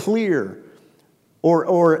very clear.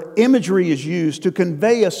 Or imagery is used to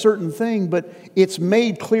convey a certain thing, but it's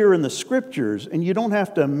made clear in the Scriptures, and you don't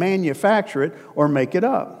have to manufacture it or make it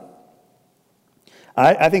up.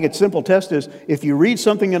 I think a simple test is, if you read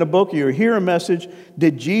something in a book or you hear a message,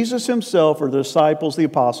 did Jesus himself or the disciples, the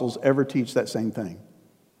apostles, ever teach that same thing?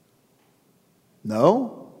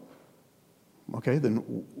 No? Okay, then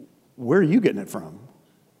where are you getting it from?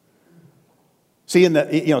 See,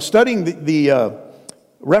 studying the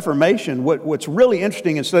Reformation, what's really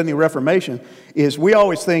interesting in studying the Reformation is we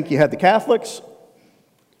always think you had the Catholics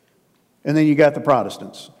and then you got the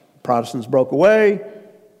Protestants. Protestants broke away,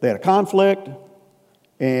 they had a conflict,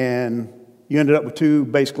 and you ended up with two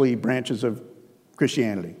basically branches of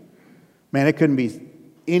Christianity. Man, it couldn't be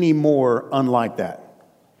any more unlike that.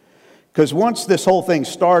 Because once this whole thing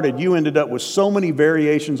started, you ended up with so many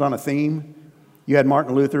variations on a theme. You had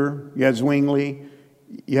Martin Luther, you had Zwingli,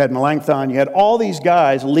 you had Melanchthon, you had all these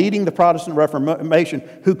guys leading the Protestant Reformation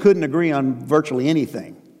who couldn't agree on virtually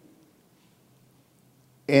anything.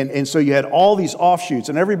 And so you had all these offshoots,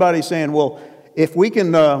 and everybody's saying, well, if we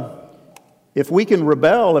can rebel,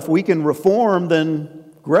 if we can reform,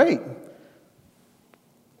 then great.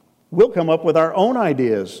 We'll come up with our own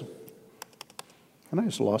ideas. And I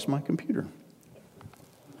just lost my computer.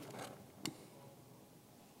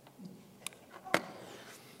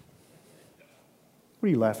 What are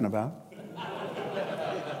you laughing about?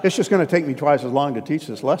 It's just going to take me twice as long to teach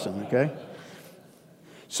this lesson, okay?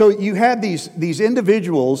 So you had these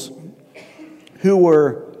individuals who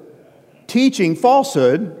were teaching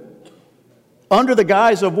falsehood under the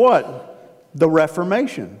guise of what? The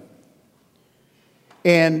Reformation.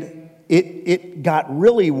 And it got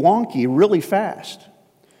really wonky really fast.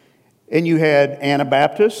 And you had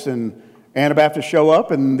Anabaptists, and Anabaptists show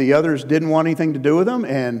up, and the others didn't want anything to do with them,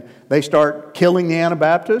 and they start killing the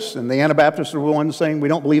Anabaptists, and the Anabaptists are the ones saying we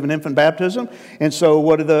don't believe in infant baptism. And so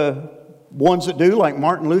what do the ones that do, like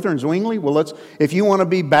Martin Luther and Zwingli? Well, if you want to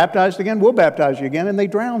be baptized again, we'll baptize you again, and they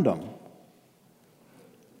drowned them.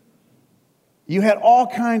 You had all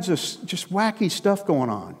kinds of just wacky stuff going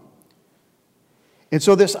on. And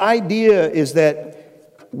so this idea is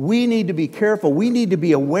that we need to be careful. We need to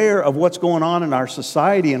be aware of what's going on in our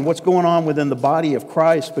society and what's going on within the body of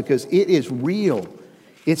Christ, because it is real.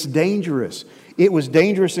 It's dangerous. It was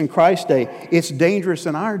dangerous in Christ's day. It's dangerous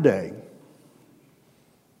in our day.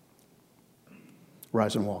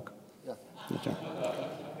 Rise and walk. Yeah. I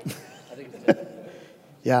think it's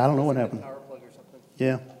Yeah, I don't know what happened. power plug or something.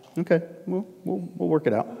 Yeah, okay. We'll work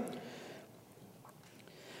it out.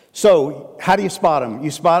 So, how do you spot them?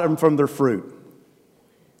 You spot them from their fruit.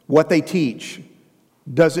 What they teach.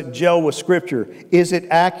 Does it gel with Scripture? Is it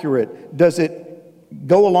accurate? Does it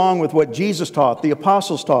go along with what Jesus taught, the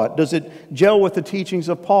apostles taught? Does it gel with the teachings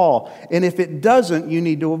of Paul? And if it doesn't, you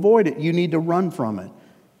need to avoid it. You need to run from it,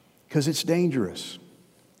 because it's dangerous.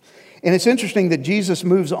 And it's interesting that Jesus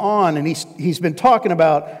moves on, and he's been talking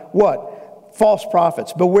about what? False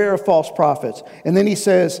prophets. Beware of false prophets. And then he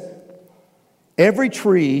says, every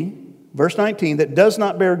tree, verse 19, that does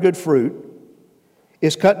not bear good fruit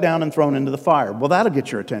is cut down and thrown into the fire. Well, that'll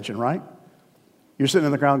get your attention, right? You're sitting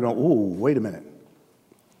in the ground going, ooh, wait a minute.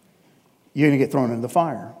 You're going to get thrown into the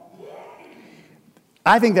fire.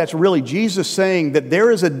 I think that's really Jesus saying that there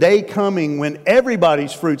is a day coming when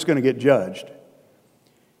everybody's fruit's going to get judged.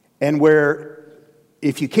 And where,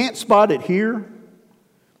 if you can't spot it here,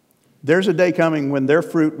 there's a day coming when their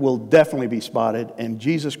fruit will definitely be spotted, and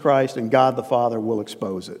Jesus Christ and God the Father will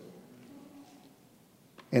expose it.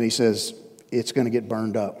 And he says, it's going to get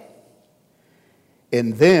burned up.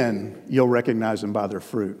 And then you'll recognize them by their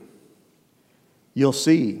fruit. You'll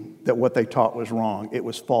see that what they taught was wrong. It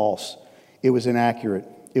was false. It was inaccurate.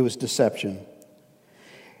 It was deception.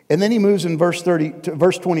 And then he moves in verse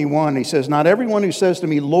 21. He says, not everyone who says to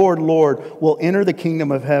me, Lord, Lord, will enter the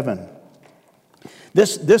kingdom of heaven.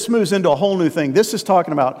 This moves into a whole new thing. This is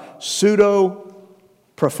talking about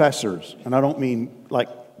pseudo-professors. And I don't mean like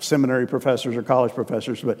seminary professors or college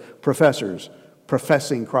professors, but professors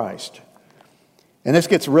professing Christ. And this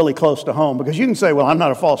gets really close to home, because you can say, well, I'm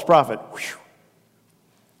not a false prophet.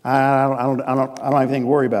 I don't have anything to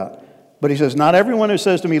worry about. But he says, not everyone who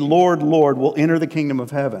says to me, Lord, Lord, will enter the kingdom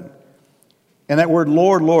of heaven. And that word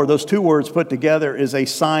Lord, Lord, those two words put together is a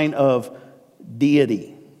sign of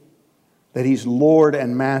deity. That he's Lord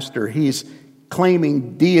and Master. He's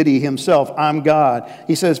claiming deity himself. I'm God.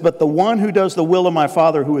 He says, but the one who does the will of my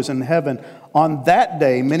Father who is in heaven, on that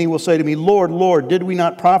day many will say to me, Lord, Lord, did we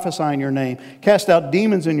not prophesy in your name, cast out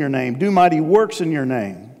demons in your name, do mighty works in your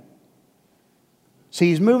name?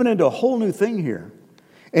 See, he's moving into a whole new thing here.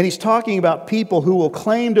 And he's talking about people who will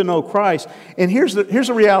claim to know Christ. And here's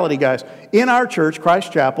the reality, guys. In our church,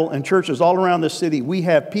 Christ Chapel, and churches all around this city, we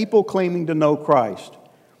have people claiming to know Christ.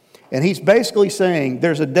 And he's basically saying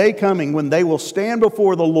there's a day coming when they will stand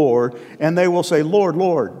before the Lord and they will say, Lord,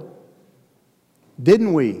 Lord,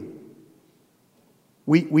 didn't we?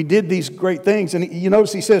 We did these great things. And you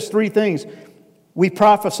notice he says three things. We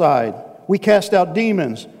prophesied. We cast out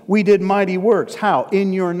demons. We did mighty works. How?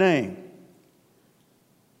 In your name.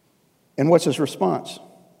 And what's his response?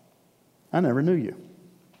 I never knew you.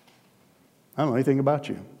 I don't know anything about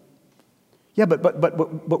you. Yeah,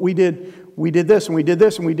 but we did this and we did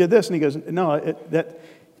this and we did this. And he goes, no,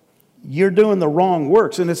 you're doing the wrong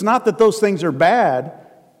works. And it's not that those things are bad,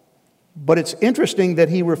 but it's interesting that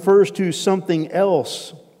he refers to something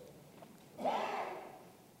else.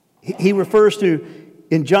 He refers to,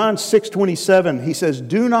 in John 6:27, he says,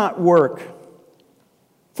 "Do not work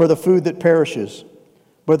for the food that perishes,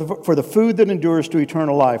 but for the food that endures to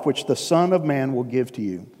eternal life, which the Son of Man will give to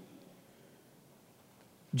you."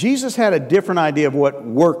 Jesus had a different idea of what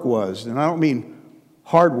work was. And I don't mean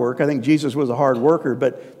hard work. I think Jesus was a hard worker.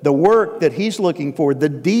 But the work that he's looking for, the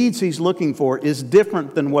deeds he's looking for, is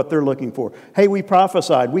different than what they're looking for. Hey, we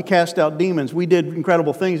prophesied. We cast out demons. We did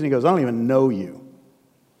incredible things. And he goes, I don't even know you.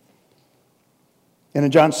 And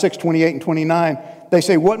in John 6:28 and 29, they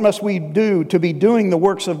say, what must we do to be doing the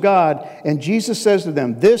works of God? And Jesus says to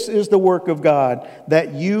them, this is the work of God,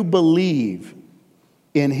 that you believe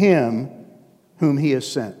in him whom he has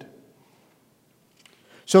sent.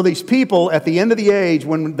 So these people at the end of the age,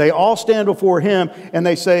 when they all stand before him and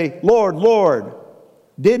they say, Lord, Lord,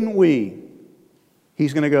 didn't we?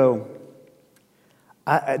 He's going to go,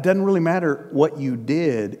 it doesn't really matter what you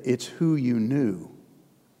did, it's who you knew.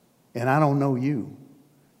 And I don't know you,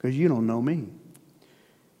 because you don't know me.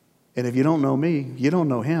 And if you don't know me, you don't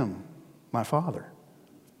know him, my Father.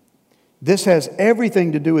 This has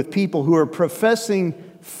everything to do with people who are professing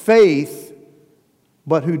faith,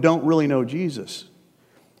 but who don't really know Jesus.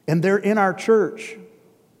 And they're in our church.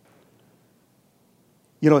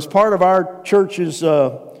 You know, as part of our church's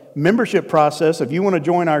membership process, if you want to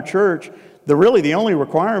join our church, the only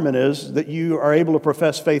requirement is that you are able to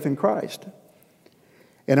profess faith in Christ.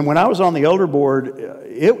 And when I was on the elder board,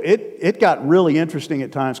 it got really interesting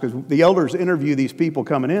at times, because the elders interview these people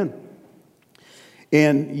coming in.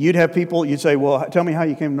 And you'd have people, you'd say, well, tell me how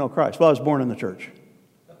you came to know Christ. Well, I was born in the church.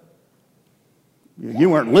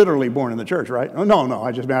 You weren't literally born in the church, right? No,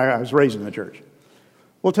 I was raised in the church.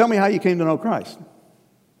 Well, tell me how you came to know Christ.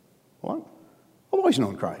 What? I've always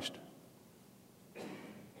known Christ.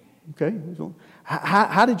 Okay.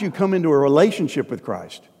 How did you come into a relationship with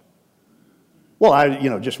Christ? Well,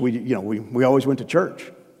 we always went to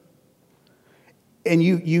church. And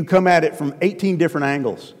you come at it from 18 different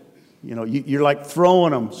angles. You know, you're like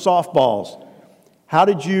throwing them softballs. How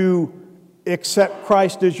did you accept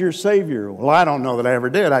Christ as your Savior? Well, I don't know that I ever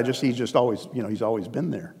did. He's just always, he's always been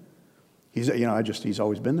there. He's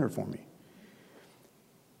always been there for me.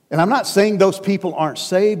 And I'm not saying those people aren't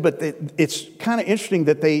saved, but it's kind of interesting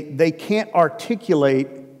that they can't articulate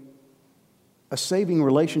a saving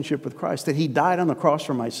relationship with Christ, that he died on the cross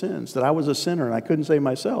for my sins, that I was a sinner and I couldn't save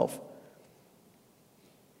myself.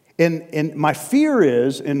 And my fear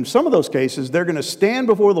is, in some of those cases, they're going to stand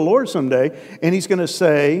before the Lord someday, and he's going to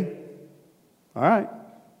say, all right,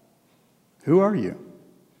 who are you?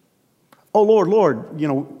 Oh, Lord,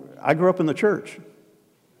 I grew up in the church.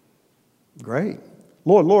 Great.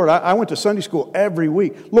 Lord, I went to Sunday school every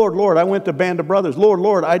week. Lord, I went to Band of Brothers.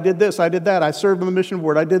 Lord, I did this, I did that. I served on the mission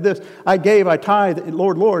board. I did this. I gave, I tithed.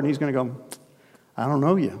 Lord. And he's going to go, I don't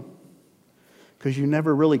know you, because you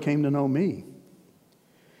never really came to know me.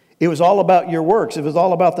 It was all about your works. It was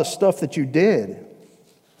all about the stuff that you did.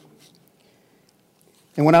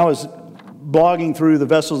 And when I was blogging through the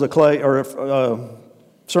Vessels of Clay, or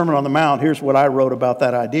Sermon on the Mount, here's what I wrote about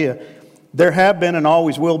that idea. There have been and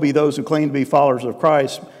always will be those who claim to be followers of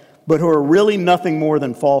Christ, but who are really nothing more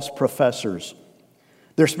than false professors.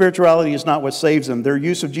 Their spirituality is not what saves them. Their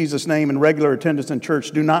use of Jesus' name and regular attendance in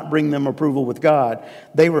church do not bring them approval with God.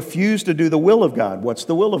 They refuse to do the will of God. What's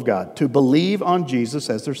the will of God? To believe on Jesus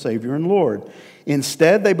as their Savior and Lord.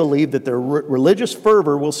 Instead, they believe that their religious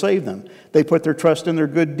fervor will save them. They put their trust in their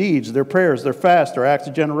good deeds, their prayers, their fast, their acts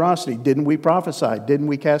of generosity. Didn't we prophesy? Didn't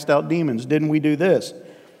we cast out demons? Didn't we do this?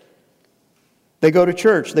 They go to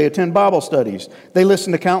church, they attend Bible studies, they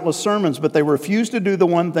listen to countless sermons, but they refuse to do the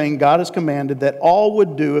one thing God has commanded that all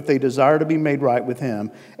would do if they desire to be made right with him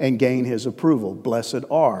and gain his approval. Blessed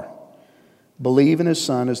are. Believe in his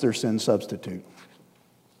Son as their sin substitute.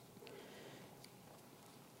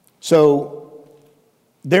 So,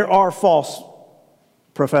 there are false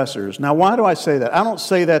professors. Now, why do I say that? I don't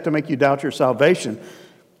say that to make you doubt your salvation.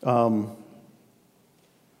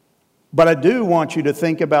 But I do want you to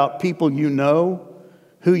think about people you know,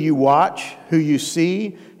 who you watch, who you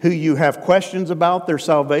see, who you have questions about their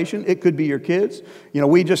salvation. It could be your kids.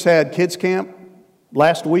 We just had kids camp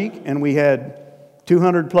last week, and we had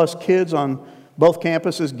 200 plus kids on both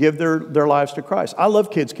campuses give their lives to Christ. I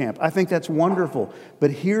love kids camp. I think that's wonderful.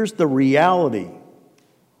 But here's the reality.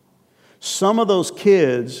 Some of those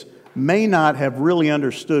kids may not have really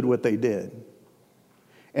understood what they did.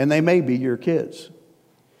 And they may be your kids.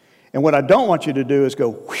 And what I don't want you to do is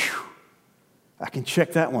go, whew, I can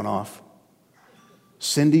check that one off.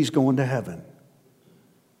 Cindy's going to heaven.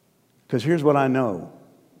 Because here's what I know,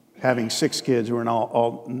 having 6 kids who are now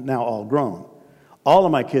all grown. All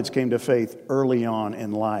of my kids came to faith early on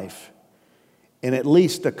in life. And at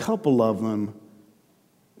least a couple of them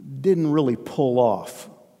didn't really pull off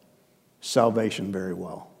salvation very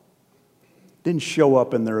well. Didn't show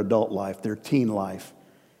up in their adult life, their teen life.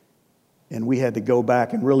 And we had to go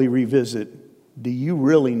back and really revisit, do you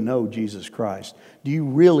really know Jesus Christ? Do you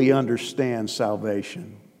really understand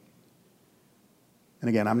salvation? And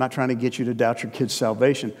again, I'm not trying to get you to doubt your kids'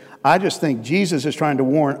 salvation. I just think Jesus is trying to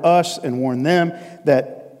warn us and warn them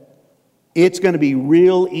that it's going to be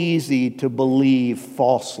real easy to believe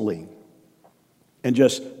falsely and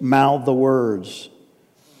just mouth the words.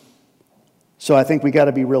 So I think we got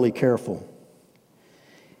to be really careful.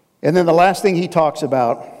 And then the last thing he talks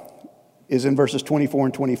about is in verses 24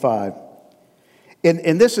 and 25.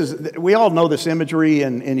 And this is, we all know this imagery,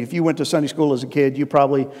 and if you went to Sunday school as a kid, you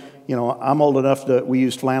probably, I'm old enough to, we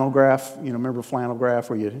used flannel graph. Remember flannel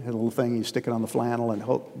graph where you had a little thing, you stick it on the flannel and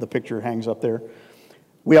hope the picture hangs up there?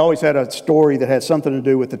 We always had a story that had something to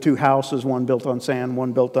do with the two houses, one built on sand,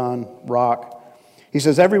 one built on rock. He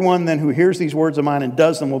says, everyone then who hears these words of mine and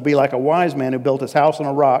does them will be like a wise man who built his house on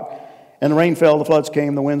a rock, and the rain fell, the floods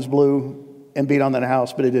came, the winds blew and beat on that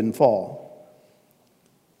house, but it didn't fall.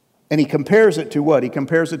 And he compares it to what? He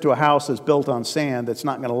compares it to a house that's built on sand that's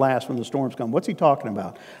not going to last when the storms come. What's he talking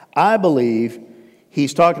about? I believe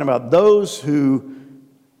he's talking about those who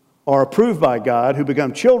are approved by God, who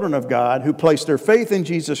become children of God, who place their faith in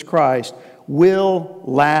Jesus Christ, will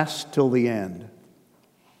last till the end.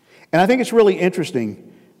 And I think it's really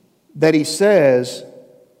interesting that he says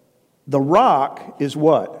the rock is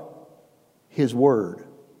what? His word.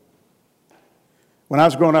 When I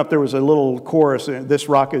was growing up, there was a little chorus, this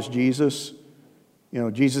rock is Jesus.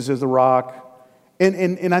 Jesus is the rock.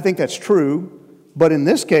 And I think that's true. But in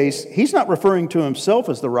this case, he's not referring to himself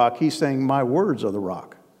as the rock. He's saying, my words are the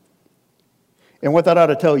rock. And what that ought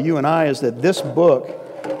to tell you and I is that this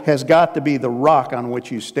book has got to be the rock on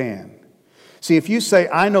which you stand. See, if you say,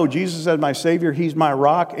 I know Jesus as my Savior, He's my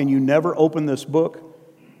rock, and you never open this book,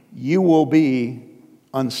 you will be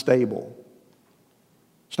unstable.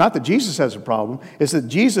 It's not that Jesus has a problem. It's that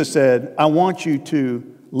Jesus said, I want you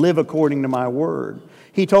to live according to my word.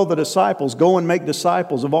 He told the disciples, go and make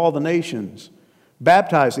disciples of all the nations,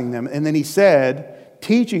 baptizing them. And then He said,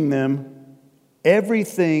 teaching them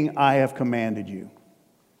everything I have commanded you.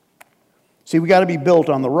 See, we got to be built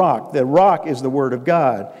on the rock. The rock is the Word of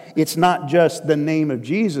God. It's not just the name of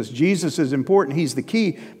Jesus. Jesus is important. He's the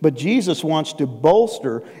key. But Jesus wants to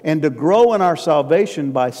bolster and to grow in our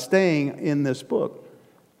salvation by staying in this book.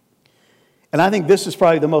 And I think this is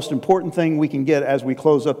probably the most important thing we can get as we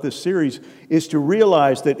close up this series, is to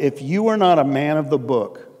realize that if you are not a man of the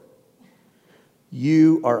book,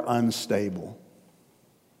 you are unstable.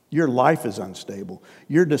 Your life is unstable.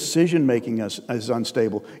 Your decision-making is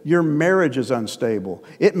unstable. Your marriage is unstable.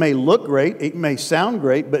 It may look great, it may sound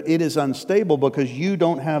great, but it is unstable because you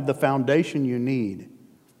don't have the foundation you need.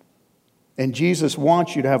 And Jesus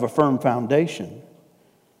wants you to have a firm foundation.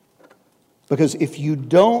 Because if you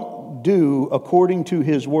don't do according to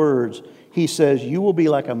His words, He says you will be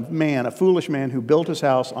like a man, a foolish man who built his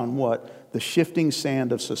house on what? The shifting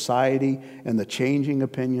sand of society and the changing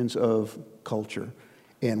opinions of culture.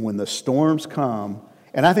 And when the storms come,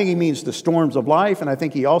 and I think He means the storms of life, and I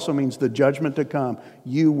think He also means the judgment to come,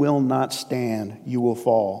 you will not stand, you will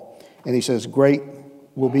fall. And He says, great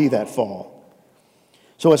will be that fall.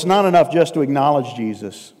 So it's not enough just to acknowledge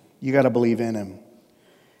Jesus. You got to believe in Him.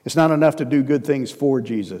 It's not enough to do good things for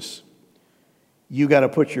Jesus. You got to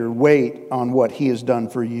put your weight on what He has done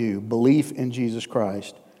for you. Belief in Jesus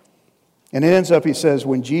Christ. And it ends up, he says,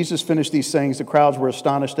 when Jesus finished these sayings, the crowds were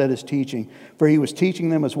astonished at His teaching, for He was teaching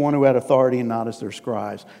them as one who had authority and not as their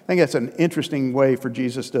scribes. I think that's an interesting way for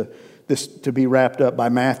Jesus to be wrapped up by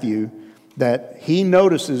Matthew, that He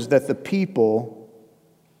notices that the people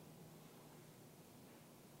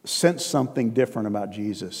sense something different about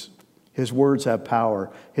Jesus. His words have power.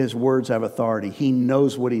 His words have authority. He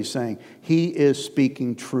knows what He's saying. He is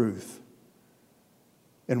speaking truth.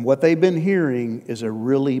 And what they've been hearing is a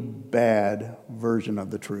really bad version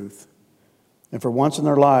of the truth. And for once in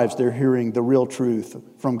their lives, they're hearing the real truth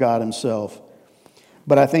from God Himself.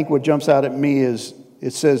 But I think what jumps out at me is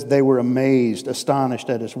it says they were amazed, astonished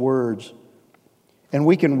at His words. And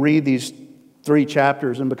we can read these 3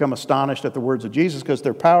 chapters and become astonished at the words of Jesus because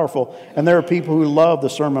they're powerful. And there are people who love the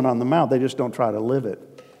Sermon on the Mount. They just don't try to live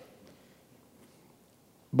it.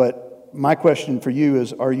 But my question for you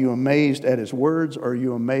is, are you amazed at His words, or are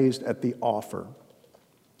you amazed at the offer?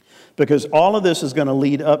 Because all of this is going to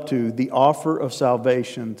lead up to the offer of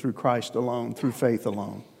salvation through Christ alone, through faith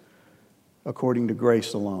alone, according to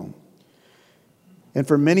grace alone. And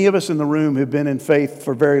for many of us in the room who've been in faith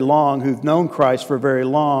for very long, who've known Christ for very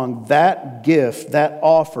long, that gift, that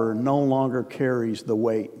offer no longer carries the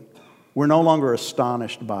weight. We're no longer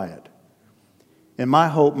astonished by it. And my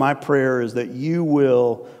hope, my prayer is that you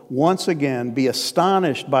will once again be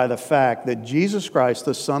astonished by the fact that Jesus Christ,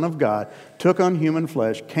 the Son of God, took on human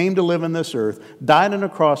flesh, came to live in this earth, died on a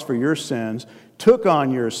cross for your sins, took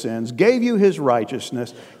on your sins, gave you His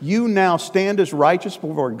righteousness. You now stand as righteous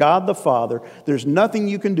before God the Father. There's nothing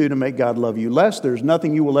you can do to make God love you less. There's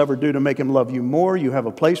nothing you will ever do to make Him love you more. You have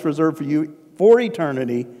a place reserved for you for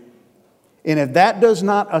eternity. And if that does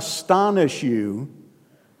not astonish you,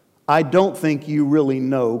 I don't think you really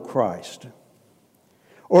know Christ.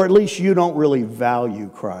 Or at least you don't really value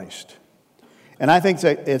Christ. And I think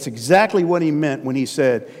that it's exactly what He meant when He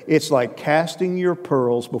said, it's like casting your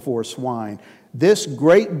pearls before swine. This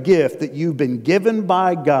great gift that you've been given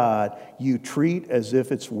by God, you treat as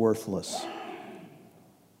if it's worthless.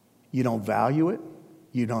 You don't value it.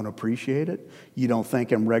 You don't appreciate it. You don't thank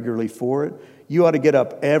Him regularly for it. You ought to get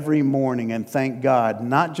up every morning and thank God,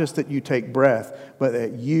 not just that you take breath, but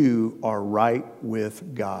that you are right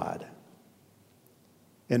with God.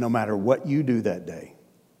 And no matter what you do that day,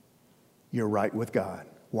 you're right with God.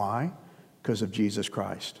 Why? Because of Jesus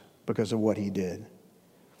Christ, because of what He did.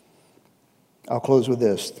 I'll close with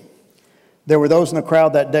this. There were those in the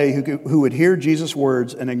crowd that day who would hear Jesus'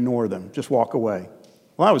 words and ignore them, just walk away.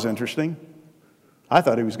 Well, that was interesting. I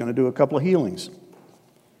thought He was going to do a couple of healings.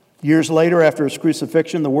 Years later, after His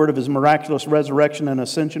crucifixion, the word of His miraculous resurrection and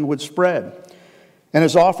ascension would spread, and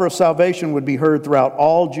His offer of salvation would be heard throughout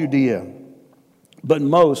all Judea. But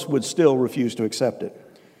most would still refuse to accept it.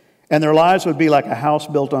 And their lives would be like a house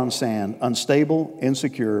built on sand, unstable,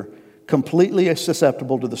 insecure, completely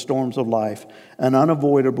susceptible to the storms of life, and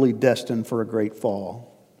unavoidably destined for a great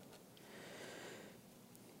fall.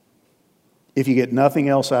 If you get nothing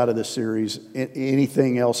else out of this series,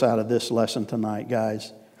 anything else out of this lesson tonight,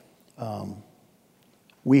 guys,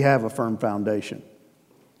 we have a firm foundation.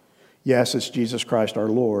 Yes, it's Jesus Christ our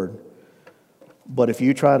Lord. But if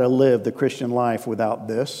you try to live the Christian life without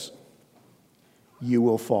this, you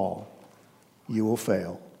will fall. You will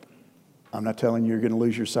fail. I'm not telling you you're going to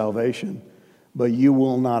lose your salvation, but you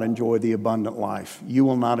will not enjoy the abundant life. You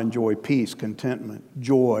will not enjoy peace, contentment,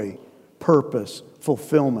 joy, purpose,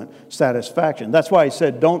 fulfillment, satisfaction. That's why He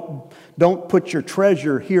said, don't put your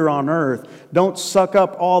treasure here on earth. Don't suck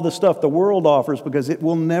up all the stuff the world offers because it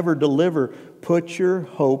will never deliver. Put your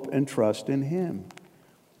hope and trust in Him.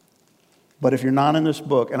 But if you're not in this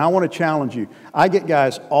book, and I want to challenge you, I get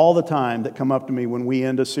guys all the time that come up to me when we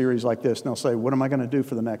end a series like this, and they'll say, what am I going to do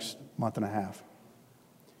for the next month and a half?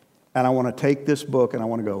 And I want to take this book and I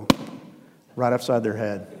want to go right upside their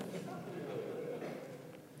head.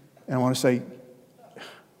 And I want to say,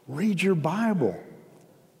 read your Bible.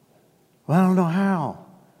 Well, I don't know how.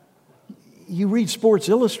 You read Sports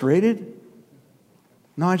Illustrated?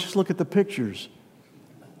 No, I just look at the pictures.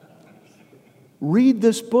 Read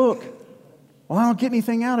this book. Well, I don't get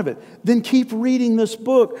anything out of it. Then keep reading this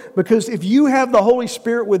book, because if you have the Holy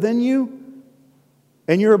Spirit within you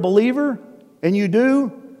and you're a believer and you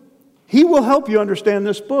do, He will help you understand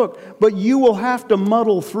this book. But you will have to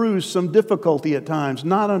muddle through some difficulty at times,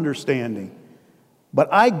 not understanding. But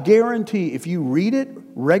I guarantee if you read it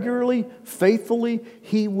regularly, faithfully,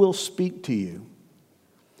 He will speak to you.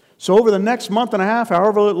 So over the next month and a half,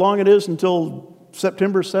 however long it is until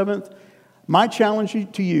September 7th, my challenge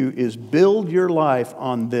to you is build your life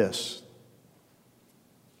on this.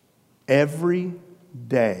 Every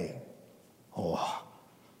day. Oh,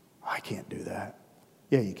 I can't do that.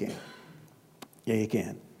 Yeah, you can. Yeah, you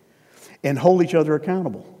can. And hold each other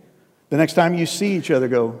accountable. The next time you see each other,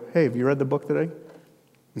 go, hey, have you read the book today?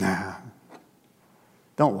 Nah.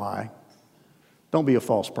 Don't lie. Don't be a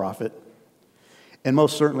false prophet. And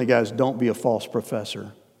most certainly, guys, don't be a false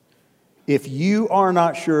professor. If you are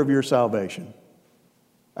not sure of your salvation,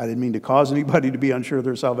 I didn't mean to cause anybody to be unsure of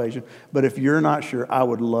their salvation, but if you're not sure, I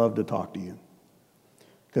would love to talk to you,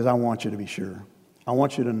 because I want you to be sure. I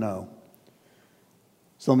want you to know.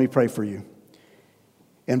 So let me pray for you.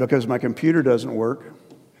 And because my computer doesn't work,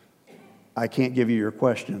 I can't give you your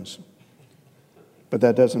questions. But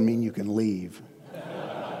that doesn't mean you can leave.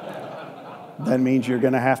 That means you're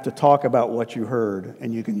going to have to talk about what you heard,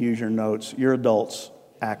 and you can use your notes. You're adults.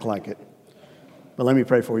 Act like it. But let me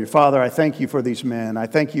pray for you. Father, I thank you for these men. I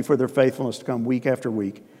thank you for their faithfulness to come week after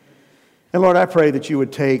week. And Lord, I pray that you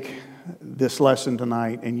would take this lesson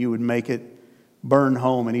tonight and you would make it burn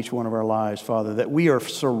home in each one of our lives, Father, that we are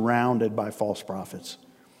surrounded by false prophets.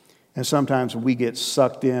 And sometimes we get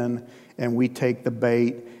sucked in and we take the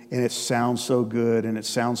bait, and it sounds so good, and it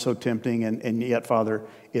sounds so tempting, and yet, Father,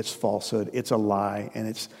 it's falsehood. It's a lie,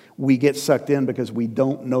 and we get sucked in because we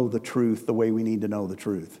don't know the truth the way we need to know the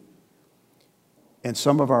truth. And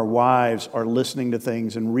some of our wives are listening to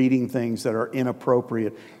things and reading things that are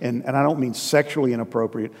inappropriate. And I don't mean sexually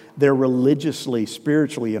inappropriate. They're religiously,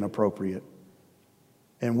 spiritually inappropriate.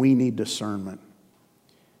 And we need discernment.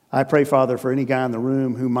 I pray, Father, for any guy in the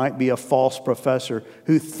room who might be a false professor,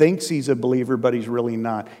 who thinks he's a believer, but he's really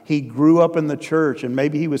not. He grew up in the church, and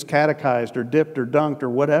maybe he was catechized or dipped or dunked or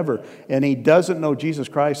whatever, and he doesn't know Jesus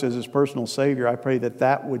Christ as his personal Savior. I pray that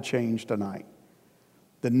that would change tonight.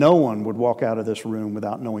 That no one would walk out of this room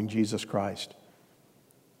without knowing Jesus Christ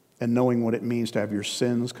and knowing what it means to have your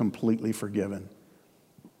sins completely forgiven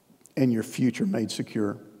and your future made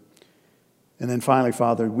secure. And then finally,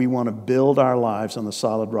 Father, we want to build our lives on the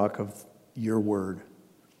solid rock of your word.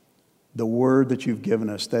 The word that you've given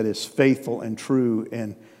us that is faithful and true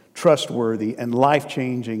and trustworthy and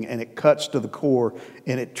life-changing, and it cuts to the core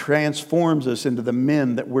and it transforms us into the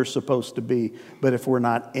men that we're supposed to be. But if we're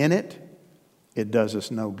not in it, it does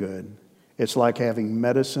us no good. It's like having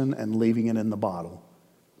medicine and leaving it in the bottle.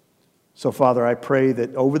 So, Father, I pray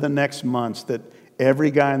that over the next months that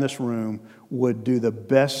every guy in this room would do the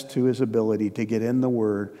best to his ability to get in the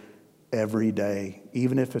Word every day,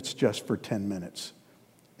 even if it's just for 10 minutes,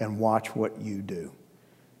 and watch what you do.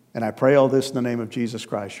 And I pray all this in the name of Jesus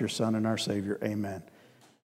Christ, your Son and our Savior. Amen.